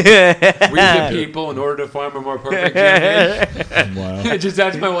the people, in order to form a more perfect union. Wow. Just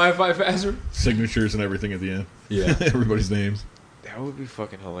that's my Wi-Fi password. Signatures and everything at the end. Yeah. Everybody's names. That would be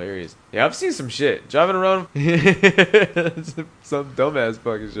fucking hilarious. Yeah, I've seen some shit. Driving around some dumbass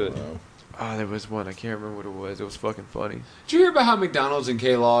fucking shit. Wow. Oh, there was one. I can't remember what it was. It was fucking funny. Did you hear about how McDonald's and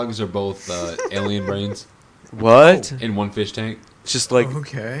Kaylogs are both alien brains? What? in one fish tank. Just like,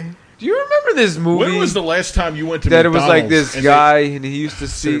 Okay. do you remember this movie? When was the last time you went to that it was McDonald's like this and guy and he used to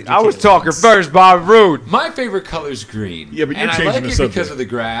see. served I was Kaylogs. talking first, Bob Rude. My favorite color is green. Yeah, but you're and I changing like the it subject. because of the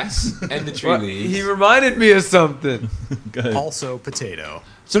grass and the tree What? leaves. He reminded me of something. Go ahead. Also, potato.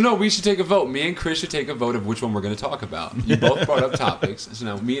 So no, we should take a vote. Me and Chris should take a vote of which one we're going to talk about. You both brought up topics, so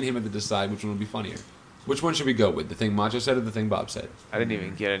now me and him have to decide which one will be funnier. Which one should we go with? The thing Macho said or the thing Bob said? I didn't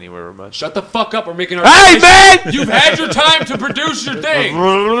even get anywhere much. Shut the fuck up. We're making our Hey, decision. man! You've had your time to produce your thing.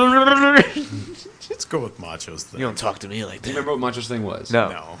 Let's go with Macho's thing. You don't talk to me like Do you that. remember what Macho's thing was? No.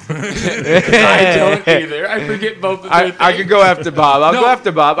 No. I don't either. I forget both of their I can go after Bob. I'll No, go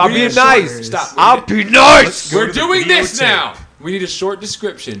after Bob. I'll we be need nice. short- Stop. I'll be nice. We're to the doing this videotape. now. We need a short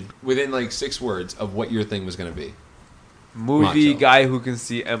description within like 6 words of what your thing was going to be. Movie Macho. guy who can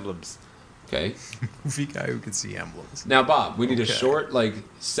see emblems. Okay. Movie guy who can see emblems. Now, Bob, we need a Okay. short, like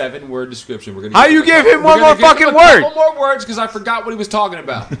 7-word description. We're gonna. How you give him we're one gonna more give him fucking a word? couple more words because I forgot what he was talking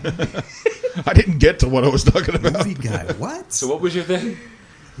about. I didn't get to what I was talking about. Movie guy, what? So, what was your thing?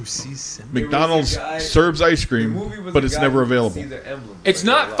 Who sees emblems? McDonald's guy- serves ice cream, but it's never available. It's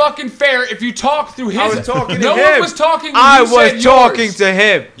not fucking fair if you talk through his. I was talking to no him. one was talking. When I you said was talking yours. to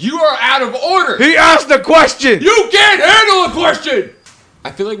him. You are out of order. He asked the question. You can't handle a question. I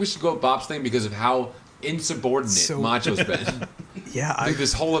feel like we should go with Bob's thing because of how insubordinate So- Macho's been Yeah, through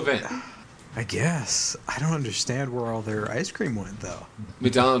this whole event. I guess. I don't understand where all their ice cream went, though.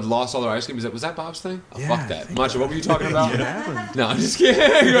 McDonald's lost all their ice cream. Was that Bob's thing? Oh, Yeah, fuck I that. think Macho, what were you talking about? What happened? No, I'm just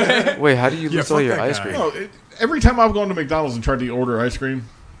kidding. Go ahead. Wait, how do you lose all fuck your that ice guy. cream? No, every time I've gone to McDonald's and tried to order ice cream,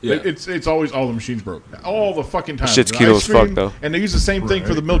 Yeah. it's always all the machines broke. All the fucking time. Shit's The keto ice as fuck, cream, though. And they use the same thing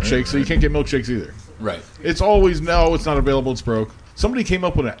for the milkshakes, so you can't get milkshakes either. Right. It's always, no, it's not available, it's broke. Somebody came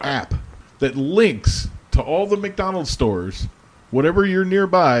up with an app that links to all the McDonald's stores. Whatever you're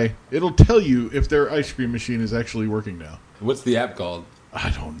nearby, it'll tell you if their ice cream machine is actually working now. What's the app called? I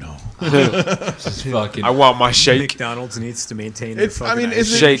don't know. Just fucking. I want my shake. McDonald's needs to maintain It's- their I mean, fucking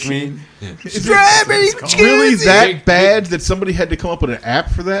is ice it- Shake me. Is it really that bad that somebody had to come up with an app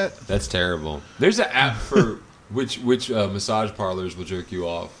for that? That's terrible. There's an app for which massage parlors will jerk you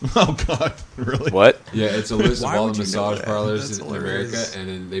off. Oh, God. Really? What? Yeah, it's a list of Why all would the you know massage that? parlors That's in hilarious. America, and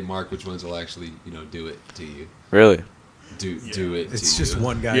then they mark which ones will actually, do it to you. Really? Do it. It's to just you.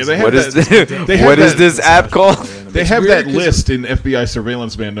 one guy. Yeah, they have What is that. this? They have What is that- this app called? They have weird that 'cause list in FBI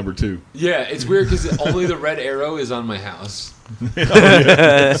Surveillance Man number 2. Yeah, it's weird because only the red arrow is on my house,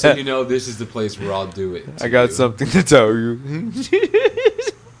 so this is the place where I'll do it. I to got you. something to tell you.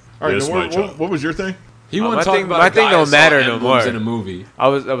 All right, Yes, now, my job. what was your thing? He my won't talk thing- about my a thing guy don't who matter saw no emblems more. in a movie. I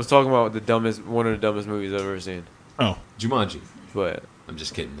was talking about one of the dumbest movies I've ever seen. Oh, Jumanji. But I'm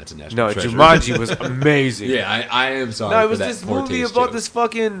just kidding. That's a national no, treasure. Jumanji was amazing. Yeah, I am sorry. No, it for was that this poor movie taste about joke. this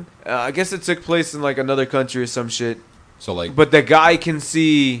fucking. I guess it took place in like another country or some shit. So like, But the guy can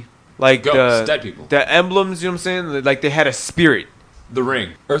see like ghosts, dead people. the emblems. You know what I'm saying? Like they had a spirit. The Ring.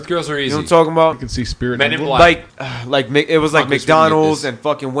 Earth Girls Are You Easy. know what I'm talking about? you can see Spirit. Men in Emblem. Black. Like it was like Fuck, we should McDonald's get this. and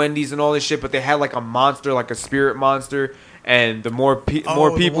fucking Wendy's and all this shit, but they had like a monster, like a spirit monster, and the more Oh,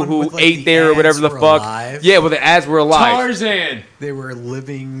 the people one who with, like, ate the there or whatever ads the were fuck, alive? yeah, well the ads were alive, Tarzan. They were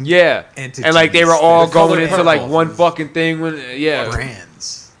living yeah, entities. and like they were all The color going into purple. like one fucking thing when yeah,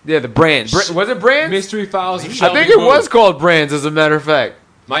 brands. yeah, the brand was it Brands? Mystery Files of I Shelby think it Woo. was called Brands, as a matter of fact.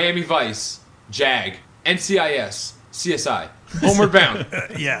 Miami Vice. JAG. NCIS. CSI. Homeward Bound.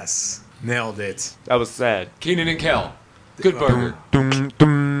 Yes. Nailed it. That was sad. Keenan and Kel. Good Burger.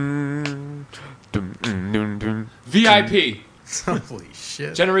 VIP. Holy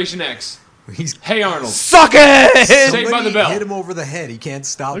shit. Generation X. He's Hey Arnold. Suck it! Saved by the Bell. hit him over the head. He can't I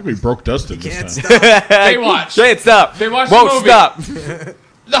stop. think we broke Dustin He this can't time. stop. Baywatch. Can't stop. They watched Won't the movie. stop.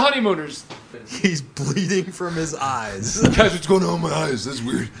 The Honeymooners. He's bleeding from his eyes. Guys, what's going on in my eyes? That's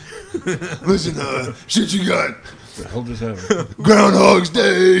weird. Listen, shit you got. What the hell just happened? Groundhog's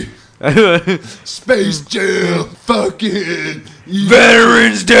Day. Space Jam. Fucking.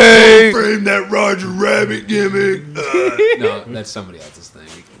 Veterans Day. Frame that Roger Rabbit gimmick. No, that's somebody else's thing.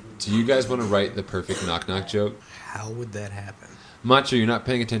 Do you guys want to write the perfect knock-knock joke? How would that happen? Macho, you're not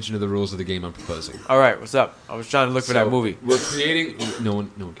paying attention to the rules of the game I'm proposing. All right, what's up? I was trying to look for that So, movie. We're creating. No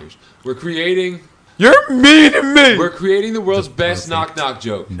one cares. We're creating You're mean to me. We're creating the world's best knock-knock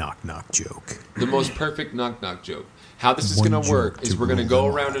joke. Knock knock joke. The most perfect knock-knock joke. How this is One going to work joke is to we're going to rule go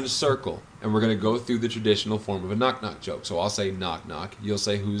them around all. in a circle, and we're going to go through the traditional form of a knock-knock joke. So I'll say knock-knock. You'll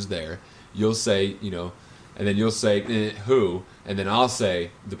say who's there. You'll say, and then you'll say who, and then I'll say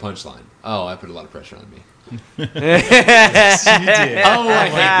the punchline. Oh, I put a lot of pressure on me. Yes, you did. Oh, I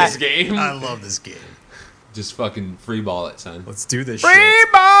hate this game. I love this game. Just fucking free ball it, son. Let's do this Free shit. Fuck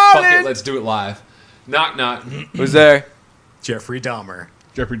it, ballin'. let's do it live. Knock knock. Who's there? Jeffrey Dahmer.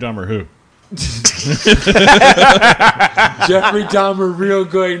 Jeffrey Dahmer, who? Jeffrey Dahmer real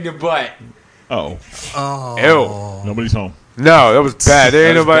good in the butt. Oh, Ew. nobody's home. No, that was bad. There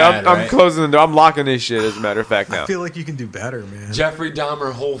ain't That was nobody. bad, I'm right? closing the door. I'm locking this shit. As a matter of fact, now. I feel like you can do better, man. Jeffrey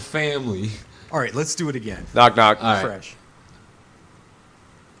Dahmer whole family. All right, let's do it again. Knock knock. All right. Fresh.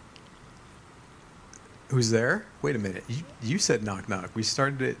 Who's there? Wait a minute. You said knock knock. We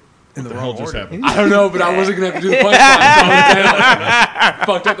started it in What the the hell wrong just order. happened? I don't know, but I wasn't gonna have to do the punchline. So I was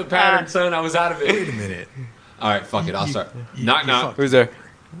fucked up the pattern, son. I was out of Wait a it. minute. All right, fuck it. I'll start. You- Knock you knock. fucked. Who's there?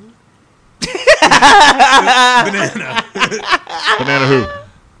 Banana. Banana who?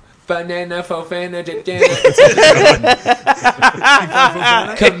 Banana fofana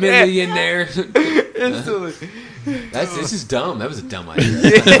chameleon there. This is dumb. That was a dumb idea.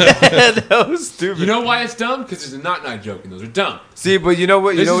 That was stupid. You know why it's dumb? Because there's a knock knock joke, and those are dumb. See, but you know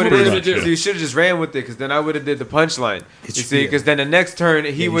what? You This know is what it what we're is. gonna do. So you should have just ran with it, because then I would have did the punchline. It You should see, be because then the next turn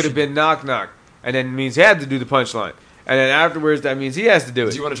he you would have should- been knock knock, and then means he had to do the punchline, and then afterwards that means he has to do Do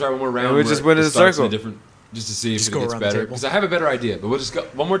it. you want to try one more round? And we where just went in it a starts circle. different, just to see if Just it go gets around the better. table? Because I have a better idea, but we'll just go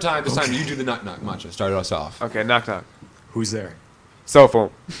one more time. This time you do the knock knock macho. Start us off. Okay, knock knock. Who's there? Cell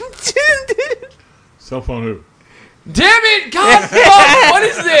phone. Cell phone who? Damn it! God, fuck! What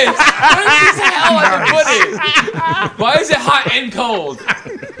is this? What is this hell I can put it? Why is it hot and cold?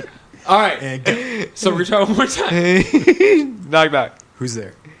 All right, And go. so we try one more time. Knock knock. Who's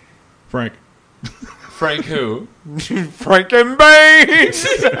there? Frank. Frank who? Frankenbane.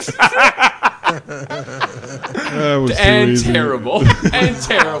 That was too And easy. terrible. And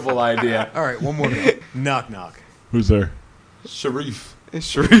terrible idea. All right, one more. Go. Knock knock. Who's there? Sharif.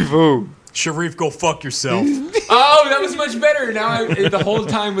 Sharif who? Sharif, go fuck yourself. Oh, that was much better. Now the whole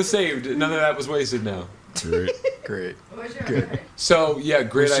time was saved. None of that was wasted now. Great. Great. So yeah,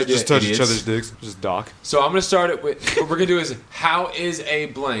 great We should idea. just touch idiots. each other's dicks. Just dock. So I'm gonna start it with what we're gonna do is how is a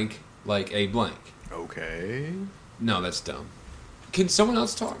blank like a blank? Okay. No, that's dumb. Can someone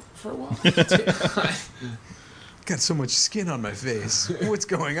else talk for a while? Got so much skin on my face. What's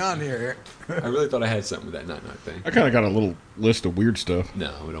going on here? I really thought I had something with that knock knock thing. I kind of got a little list of weird stuff.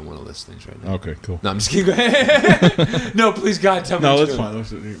 No, we don't want to list things right now. Okay, cool. No, I'm just kidding. Go ahead. No, please God, tell me. No, what that's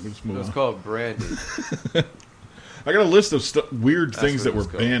you're fine. Let's move It's on. called brandy. I got a list of weird That's things what that it were was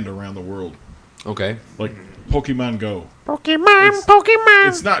called. banned around the world, doing. Okay. like Pokemon Go. Pokemon.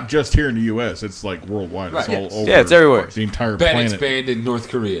 It's not just here in the U.S. It's like worldwide. It's Right. all Yes. over. Yeah, it's everywhere. The entire Ben, planet. it's banned in North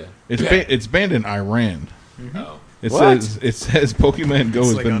Korea. It's banned in Iran. Oh. It What? says Pokemon Go It's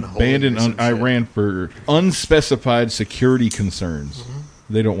has like been unholy banned in or some shit. Iran for unspecified security concerns.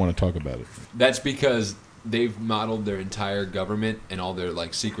 They don't want to talk about it. That's because they've modeled their entire government and all their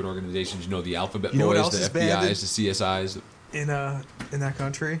like secret organizations. You know, the Alphabet You know what Boys, else the is banned? FBI's, the CSIs. In that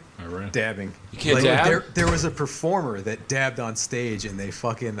country? Iran. Dabbing. You can't dab? There was a performer that dabbed on stage and they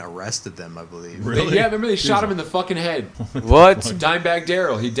fucking arrested them, I believe. Really? Yeah, remember they shot him in the fucking head. What? Dimebag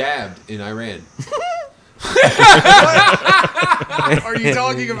Daryl, he dabbed in Iran. What are you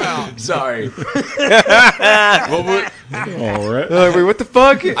talking about? Sorry. All right. Wait, what the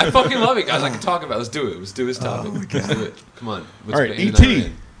fuck? I fucking love it, guys. I can talk about it. Let's do it. Let's do this topic. Let's do it. Come on. What's All right. banned in E.T.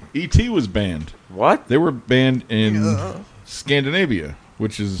 Iran? E.T. was banned. What? They were banned in Scandinavia,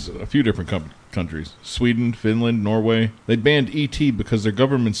 which is a few different countries. Sweden, Finland, Norway. They banned E.T. because their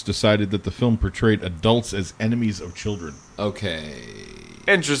governments decided that the film portrayed adults as enemies of children. Okay.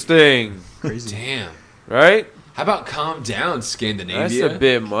 Interesting. Crazy. Damn. Right? How about calm down, That's Scandinavia? a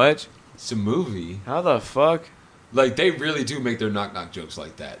bit much. It's a movie. How the fuck? Like, they really do make their knock-knock jokes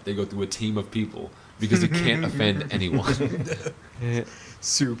like that. They go through a team of people because they can't offend anyone.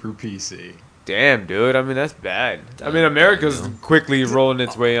 Super PC. Damn, dude. I mean, that's bad. I mean, America's I know. quickly rolling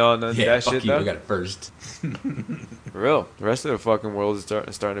its way on Yeah, that fuck shit, you. I though. got it first. For real. The rest of the fucking world is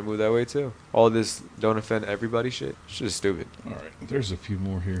starting to move that way, too. All this don't offend everybody shit. Shit is stupid. All right. There's a few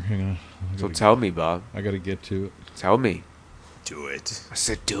more here. Hang on. So tell me, Bob. I got to get to it. Tell me. Do it. I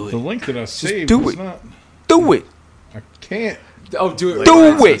said do The link that I saved do is it. not. Do it. I can't. Oh, do it. Do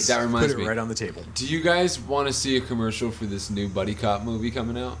Reminds me. it. That Put reminds it me. right on the table. Do you guys want to see a commercial for this new Buddy Cop movie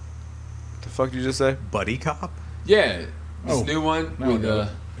coming out? The fuck did you just say? Buddy Cop? Yeah. This Oh, new one now I with, got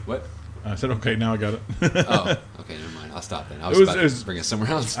it. what? I said, okay, now I got it. Oh, okay, never mind. I'll stop then. I was, It was- about it was- to bring it somewhere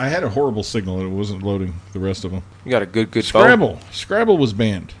else. I had a horrible signal and it wasn't loading the rest of them. You got a good phone. Scrabble. Scrabble was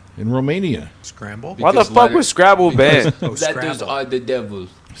banned in Romania. Scramble? Why the Because fuck letter- was Scrabble banned? Oh, that those Scrabble. are the devils.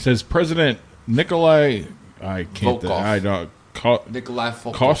 Says President Nikolai. I can't. Volkov. I don't. Nikolai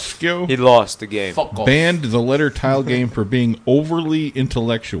Volkov. Koskio He lost the game. Fuck off. banned the letter tile game for being overly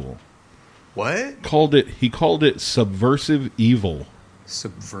intellectual. What? He called it subversive evil.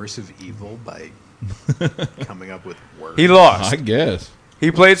 Subversive evil by coming up with words. He lost. I guess. He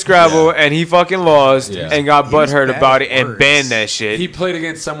played Scrabble and he fucking lost Yeah. and got He was butthurt bad about at it and words. banned that shit. He played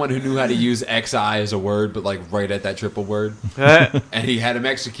against someone who knew how to use XI as a word, but like right at that triple word, Huh? and he had him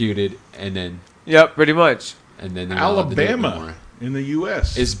executed, and then Yep, pretty much. they're not allowed to do it Alabama anymore. in the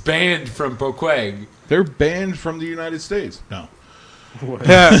U.S. Is banned from Poqueg. They're banned from the United States. No.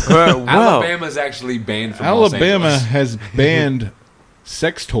 Yeah, well, Alabama is actually banned from Los Alabama Angeles. has banned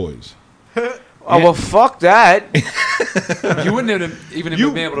sex toys. oh well, fuck that. You wouldn't have even You-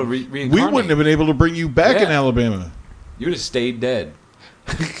 been able to reincarnate. We wouldn't have been able to bring you back in Yeah. Alabama. You would have stayed dead.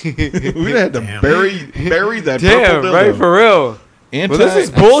 We'd have had to bury that Damn, purple right dildo. for real. Anti, Well, this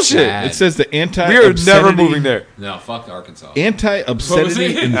is bullshit. sad. it says the anti. We are never moving there. No, fuck Arkansas.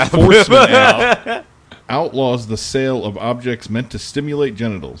 Anti-obscenity What was it? Enforcement Act outlaws the sale of objects meant to stimulate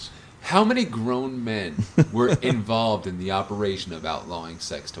genitals. How many grown men were involved in the operation of outlawing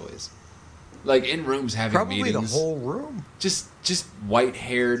sex toys? Like in rooms having Probably meetings. the whole room. Just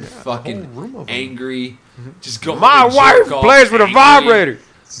white-haired, fucking whole room of 'em. angry. Just go. My and wife jerk off, plays with a angry, vibrator.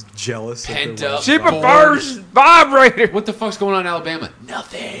 It's jealous. of Pent their up. wife. She Bored. prefers vibrator. What the fuck's going on in Alabama?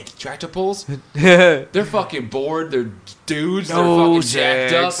 Nothing. Tractor pulls. Yeah. They're fucking bored. They're dudes. No, They're fucking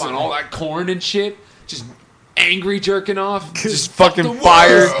jacked up Jackson. on all that corn and shit. Just angry jerking off. Just fucking fuck the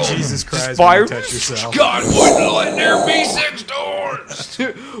fire. world. Jesus Christ, when fire- you touch yourself. God wouldn't let there be sex doors.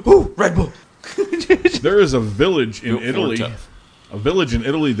 Ooh, Red Bull. There is a village in Built for Italy,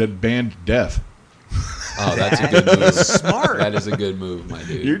 tough. that banned death. Oh, that's a good move. Smart. That is a good move, my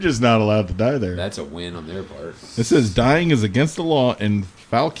dude. You're just not allowed to die there. That's a win on their part. It says dying is against the law in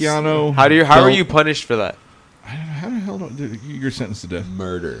Falciano. How are you punished for that? How the hell you're sentenced to death?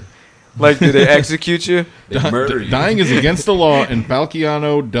 Murder. Like, do they execute you? They murder you. Dying is against the law in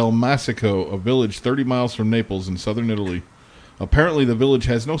Falciano del Masico, a village 30 miles from Naples in southern Italy. Apparently, the village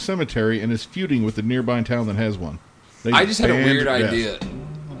has no cemetery and is feuding with the nearby town that has one. They I just had a banned weird death. idea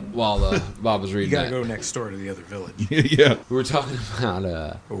while Bob was You reading gotta that. go next door to the other village. Yeah. We were talking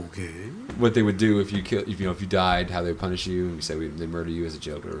about Okay. what they would do if you if you died, how they would punish you. And we said they murder you as a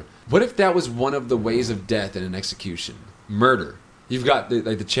joke. Or what if that was one of the ways of death in an execution? Murder. You've got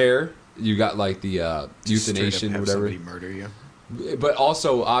the chair. You got like the Just straight up euthanasia, have whatever. somebody murder you. But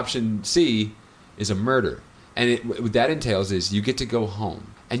also option C is a murder. And what that entails is you get to go home.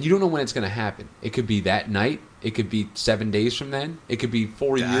 And you don't know when it's going to happen. It could be that night. It could be 7 days from then. It could be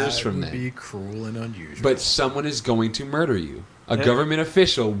 4 years from That would then. be cruel and unusual. But someone is going to murder you. A government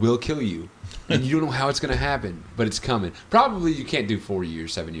official will kill you. And you don't know how it's going to happen, but it's coming. Probably you can't do 4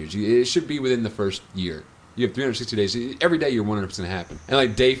 years, 7 years. It should be within the first year. You have 360 days. Every day you're 100% happen. And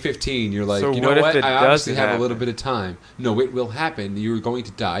like day 15, you're like, So you know what if what? it I obviously doesn't have a little happen? bit of time. No, it will happen. You're going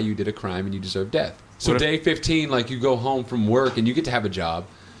to die. You did a crime and you deserve death. So What if- day 15, like you go home from work and you get to have a job.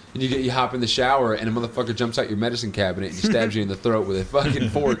 And you hop in the shower and a motherfucker jumps out your medicine cabinet and he stabs you in the throat with a fucking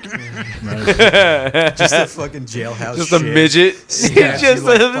fork. just a fucking jailhouse. Just a shit. midget. Stabs Just you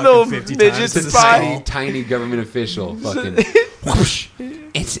like a fucking little 50 midget times to the spy. skull. Tiny government official. Fucking. Whoosh.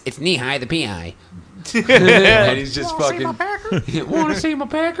 It's knee-high the PI. And he's just fucking. Want to see my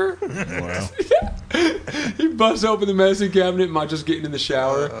pecker? Wow. He busts open the medicine cabinet. Macho's getting in the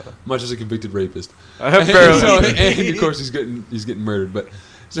shower. Macho's a convicted rapist. Barely. So, and of course he's getting murdered. But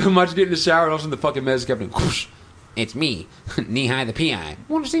so Macho's getting in the shower, and all of a sudden the fucking medicine cabinet. Whoosh, It's me, knee-high the PI.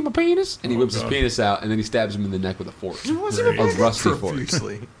 want to see my penis? And he whips his penis out, and then he stabs him in the neck with a fork, a rusty fork.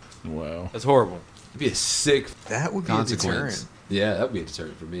 Profusely. Wow. That's horrible. It'd be a sick That would be a consequence. deterrent. Yeah, that would be a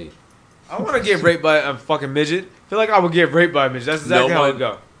deterrent for me. I want to get raped by a fucking midget. I feel like I would get raped by a midget. That's exactly how it would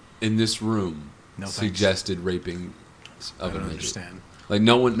go. In this room, No thanks. suggested raping I of a don't midget. understand. Like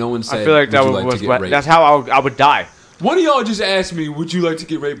no one said. I feel like that would you was like to get what. raped? That's how I would die. One of y'all just asked me, "Would you like to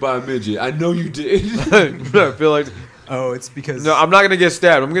get raped by a midget?" I know you did. I feel like Oh, it's because no, I'm not gonna get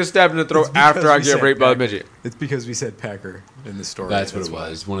stabbed. I'm gonna get stabbed in the throat It's because after I we get said raped by a Packer. midget. It's because we said Packer in the story. That's what it why.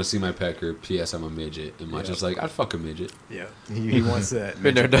 was. Want to see my pecker? P.S. I'm a midget. And Macho's like, I'd fuck a midget. Yeah, he wants that.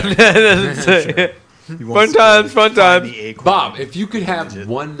 Been there, midget done back. that. He Fun wants to times, fun find times. the acorn. Bob, if you could have Midget.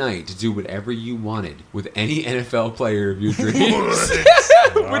 one night to do whatever you wanted with any NFL player of your dreams,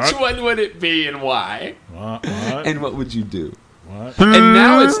 which one would it be and why? What? And what would you do? What? And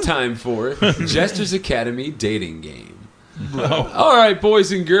now it's time for Jesters Academy dating game. All right,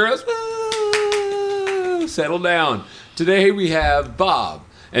 boys and girls, settle down. Today we have Bob,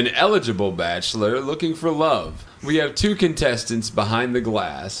 an eligible bachelor looking for love. We have two contestants behind the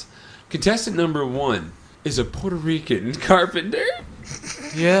glass. Contestant number 1 is a Puerto Rican carpenter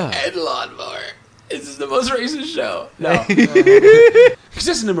Yeah. and lawnmower. This is the most racist show. No.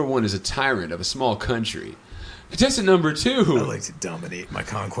 Contestant number 1 is a tyrant of a small country Contestant number I 2. like to dominate my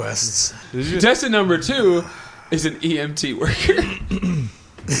conquests. Contestant number 2 is an EMT worker.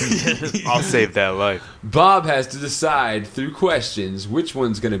 I'll save that life. Bob has to decide through questions which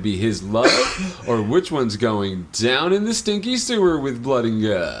one's going to be his love or which one's going down in the stinky sewer with blood and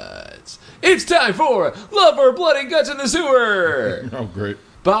guts. It's time for Love or Blood and Guts in the Sewer. Oh, great.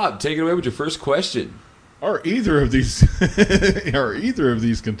 Bob, take it away with your first question. Are either of these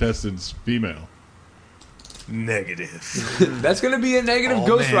contestants female? Negative. That's going to be a negative All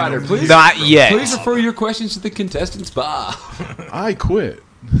Ghost man, Rider. only Please, Not yet. please refer your questions to the contestants, Bob. I quit.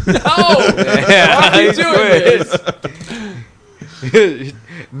 No! Why are you doing this?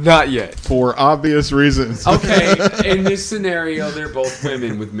 Not yet. For obvious reasons. Okay, in this scenario, they're both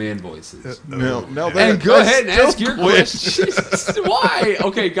women with man voices. No, And go ahead and ask your questions. Why?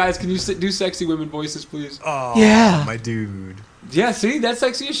 Okay, guys, can you do sexy women voices, please? Oh, Yeah. my dude. Yeah, see? That's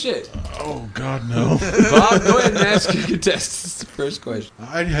sexy as shit. Oh, God, no. Bob, go ahead and ask your contestants the first question.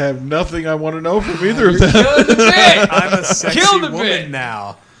 I have nothing I want to know from either of them. Kill the bit! I'm a sexy Kill the woman bit.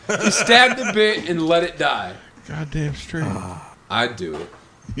 now. You stab the bit and let it die. Goddamn straight. I'd do it.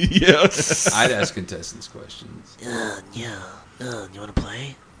 Yes. I'd ask contestants questions. Yeah. You want to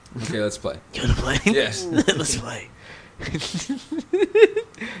play? Okay, let's play. You want to play? Yes. Let's play.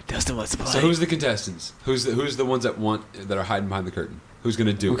 Dustin wants to play. So who's the contestants? Who's the ones that are hiding behind the curtain? Who's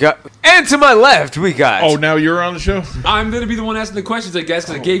gonna do it? And to my left, we got. Oh, now you're on the show? I'm gonna be the one asking the questions, I guess,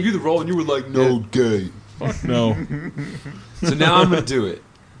 because I gave you the role and you were like, no, gay. Fuck no. So now I'm gonna do it.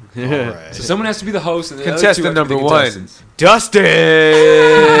 All right. So someone has to be the host and the Contestant other two have to be number the one, contestants. Dustin.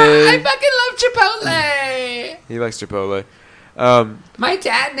 I fucking love Chipotle. He likes Chipotle. My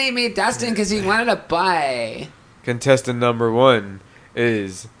dad named me Dustin because he wanted a boy. Contestant number 1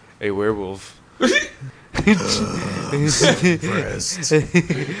 is a werewolf. Breast. Isn't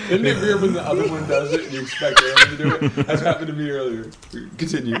it weird when the other one does it and you expect the other one to do it? That's happened to me earlier.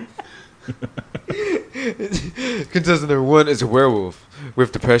 Continue. Contestant number 1 is a werewolf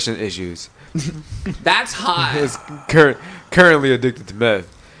with depression issues. That's hot. Is currently addicted to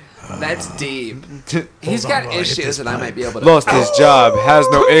meth. That's deep. He's Hold on got while I hit issues this that I might be able to. Lost his job, has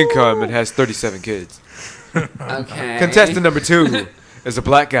no income, and has 37 kids. Okay. Contestant number 2 is a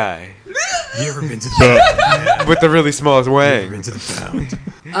black guy You ever been to the with the really smallest You ever wang. been to the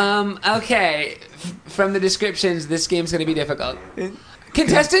pound? Okay. From the descriptions, this game's gonna be difficult.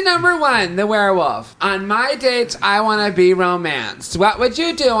 Contestant number 1, the werewolf. On my dates, I want to be romanced. What would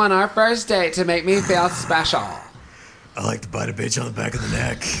you do on our first date to make me feel special? I like to bite a bitch on the back of the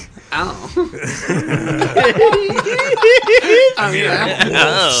neck. Oh. I mean, I'm a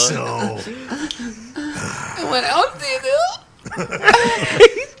wolf, so What else do you do?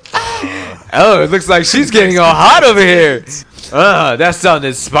 Oh, it looks like she's getting all hot over here. That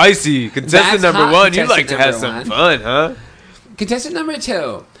sounded spicy. Contestant That's number hot, 1, you like to have contestant some number fun, huh? Contestant number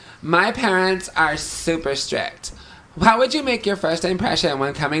 2. My parents are super strict. How would you make your first impression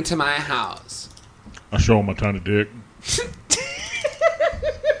when coming to my house? I show him my tiny dick.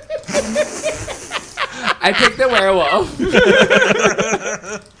 I picked the werewolf.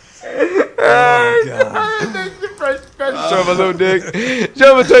 oh god. Show him a little dick.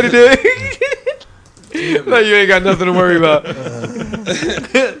 Show him a tiny dick. No, you ain't got nothing to worry about.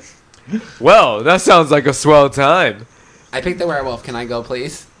 Well, that sounds like a swell time. I picked the werewolf. Can I go,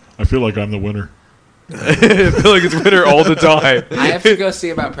 please? I feel like I'm the winner. I feel like it's winter all the time. I have to go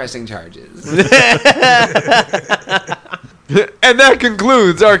see about pressing charges. And that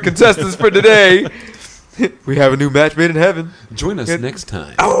concludes our contestants for today. We have a new match made in heaven. Join us next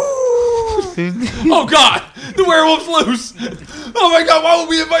time. Oh God! The werewolf's loose! Oh my God! Why would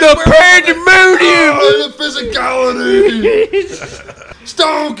we invite the pandemonium? The physicality!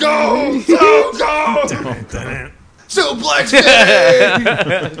 Stone Cold! Stone Cold! Suplex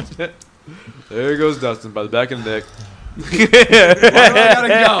City! There goes Dustin by the back of the neck. Why do I gotta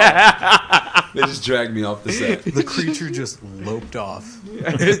go? They just dragged me off the set. The creature just loped off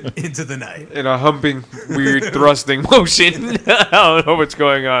into the night. In a humping, weird thrusting motion. I don't know what's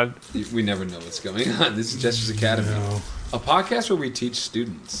going on. We never know what's going on. This is Jesters Academy, a podcast where we teach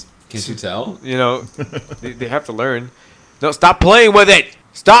students. Can't you tell? You know, they have to learn. No, stop playing with it.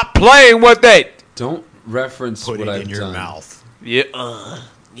 Stop playing with it. Don't reference Put what it I've in your done. mouth. Yeah.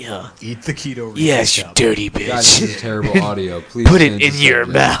 Yeah. Eat the keto. Yes, you cup. dirty Guys, bitch. this is terrible audio. Please Put it change in the your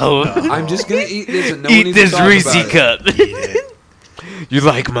subject. mouth. I'm just gonna eat this and no one Eat needs to this talk Reese about it. cup. Eat it. You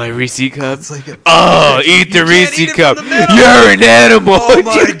like my Reese cup? It's like Oh, eat the You can't Reese eat it cup. from the middle. You're an animal. Oh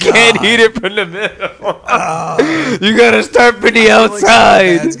my You can't God. eat it from the middle. Ah, You gotta start from the I feel like something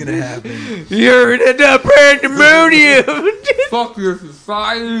outside. bad's gonna happen. You're in a pandemonium. Fuck your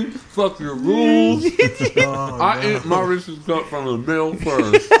society. Fuck your rules. Oh, I no. ate my Reese's cup from the middle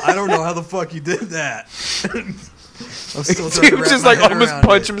first. I don't know how the fuck you did that. I'm still trying He to would wrap just my like head almost around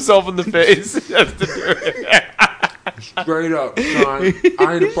punch it. himself in the face. Just to do it. Straight up, son.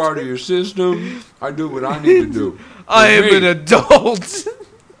 I ain't a part of your system. I do what I need to do. I am Me. an adult.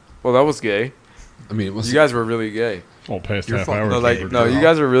 Well, that was gay. I mean, it was You guys were really gay. All past You're half fucking hour. No, Okay, like no, girl. you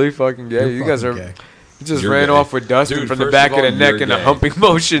guys are really fucking gay. You're You guys are fucking gay. you just You're ran gay. off with Dustin Dude, from the first back of of the all, neck you're in a gay. humping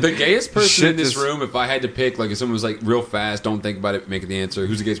motion. the gayest person Shit in this just- room. If I had to pick, like, if someone was like real fast, don't think about it, make it the answer.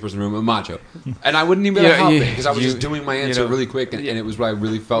 Who's the gayest person in the room? A macho, and I wouldn't even Yeah, help you- it because I was you- just doing my you answer know, really quick, and it was what I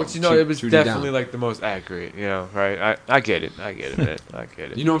really felt. But you know, it was true deep definitely down. like the most accurate. You know, right? I get it. I get it, man. I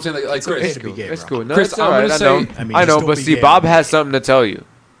get it. You know what I'm saying? Like It's okay Chris, to be gay, It's bro. cool. No, Chris, it's all I'm right. gonna I say- know. I mean, I just know. don't But be see, gay. Bob has something to tell you.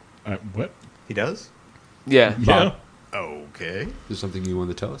 What? He does? Yeah. Yeah. Okay. there's something you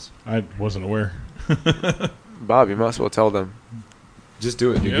wanted to tell us. I wasn't aware. Bob, you might as well tell them. Just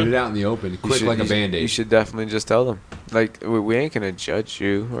do it. You Yeah. get it out in the open, You quick should- like a you should- band-aid. You should definitely just tell them. Like we ain't gonna judge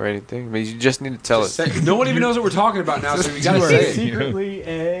you or anything. I mean, you just need to tell Just us. say- no one even knows what we're talking about now, so we gotta say it. Secretly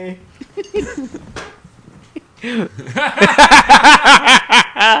a.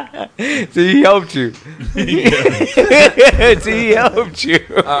 See, he helped you. See, he helped you.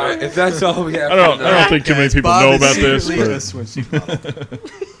 All right, if that's all we have. I don't think too many people Bob know is about this. secretly a But swimsuit model.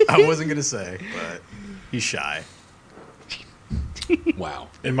 I wasn't gonna say, but he's shy. Wow.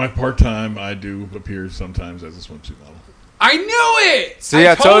 in my part time, I do appear sometimes as a swimsuit model. I knew it. See,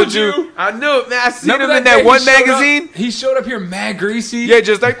 I told you. I knew it, man. I seen Remember him in day that one he showed magazine. Up, he showed up here mad greasy. Yeah,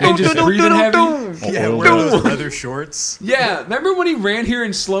 just like And just breathing heavy? Yeah, oil wearing rig. those leather shorts. Yeah, remember when he ran here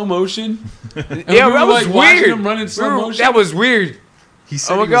in slow motion? And Yeah, we were, that was like, watching weird. him run in slow motion? That was weird. He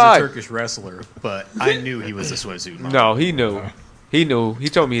said Oh my he was God. a Turkish wrestler, but I knew he was a swimsuit model. No, he knew. He knew. He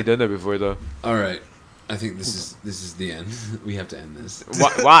told me he'd done that before, though. All right, I think this is the end. We have to end this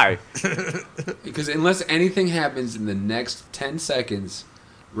Why? because unless anything happens in the next 10 seconds,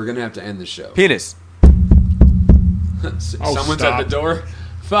 we're gonna have to end the show. Penis. Someone's stop. at the door.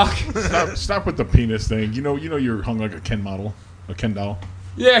 Fuck. Stop with the penis thing. You know you're hung like a Ken model, a Ken doll.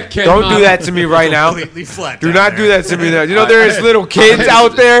 Yeah, Ken. Don't do that to me right now. Completely flat. Do down not there. do that to me now. You know there is little kids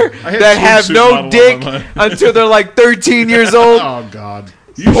out there had that have swimsuit no model on dick my mind. until they're like 13 years old. Oh God.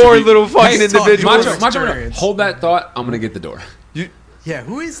 You Poor should be- little fucking Hey, talk- individuals. Macho, Macho, Experience. hold that thought. I'm gonna get the door. Yeah,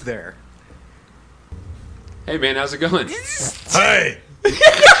 who is there? Hey man, how's it going? Hey!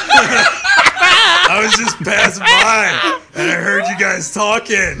 I was just passing by and I heard you guys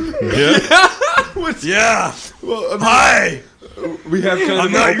talking. Yeah. Yeah. Well, Hi! we have kind I'm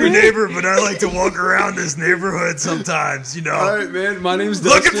of not your neighbor, but I like to walk around this neighborhood sometimes, you know. All right, man. My name's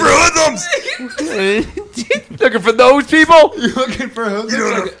Looking Dustin. for hoodlums! Looking for those people? You're looking for hoodlums? You know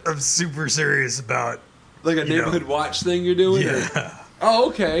like, what I'm super serious about. like a you neighborhood know. watch thing you're doing? or- Yeah. Oh,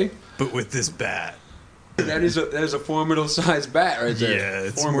 okay. But with this bat. That is a formidable sized bat right there. Yeah,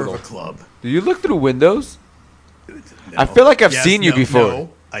 it's formidable. more of a club. Do you look through windows? No. I feel like I've Yes, seen you no, before. No,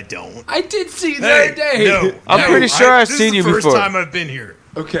 I don't. I did see you the Hey, other day. no, I'm no, pretty sure I've seen you This is before. the first time I've been here.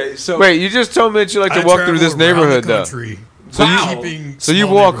 Okay, so Wait, you just told me that you like to I walk through travel this around neighborhood, the though. country, Wow. keeping So you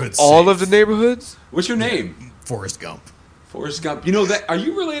small walk neighborhoods all safe. of the neighborhoods? what's your name? Forrest Gump. Forrest Gump. You know that? Are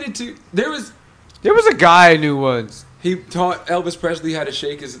you related to? There was. There was a guy I knew once. He taught Elvis Presley how to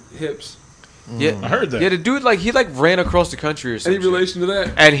shake his hips. Yeah, I heard that. yeah. The dude he ran across the country or Any something. relation to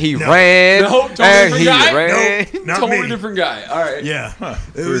that? And he No. ran. No, totally and different he guy? ran. Nope, not Totally me. different guy. All right. Yeah,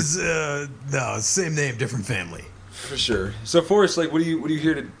 it was no same name, different family. For sure. So Forrest, like, what are you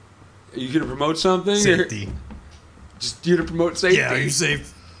here to? Are you here to promote something? Or Safety. just here to promote safety. Yeah, are you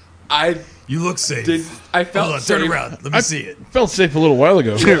safe? I You look safe. did. I felt Hold on, safe. turn around. Let me see it. Felt safe a little while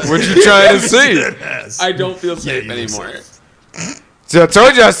ago. What you trying to see? That ass. I don't feel safe you look anymore. So I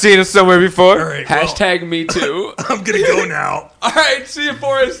told you I've seen him somewhere before. All right, well, Hashtag me too. I'm gonna go now. All right, see you,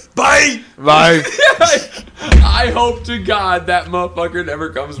 Forrest. Bye. Like, I hope to God that motherfucker never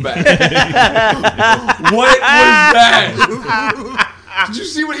comes back. What was that? Did you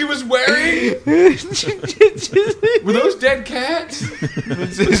see what he was wearing? Were those dead cats?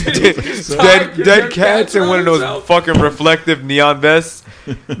 dead cats and one of those fucking reflective neon vests.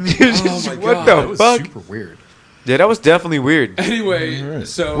 Oh my What God, the That was fuck? super weird. Yeah, that was definitely weird. Anyway,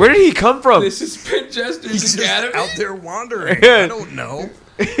 so Where did he come from? this has been Jesters He's just Academy. out there wandering. Yeah. I don't know.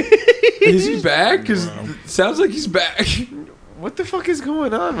 Is he back? Because it sounds like he's back. What the fuck is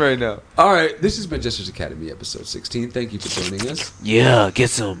going on right now? All right, this has been Jesters Academy episode 16. Thank you for joining us. Yeah,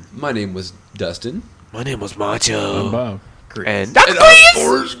 get some. My name was Dustin. My name was Macho. I'm Bob. And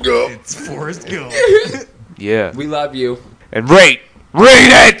It's Forrest Gump. yeah. We love you. And rate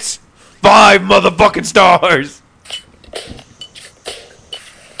it 5 motherfucking stars.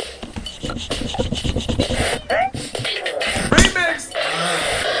 Remix.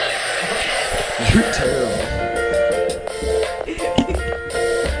 You're terrible.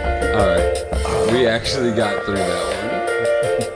 All right, we actually got through that one.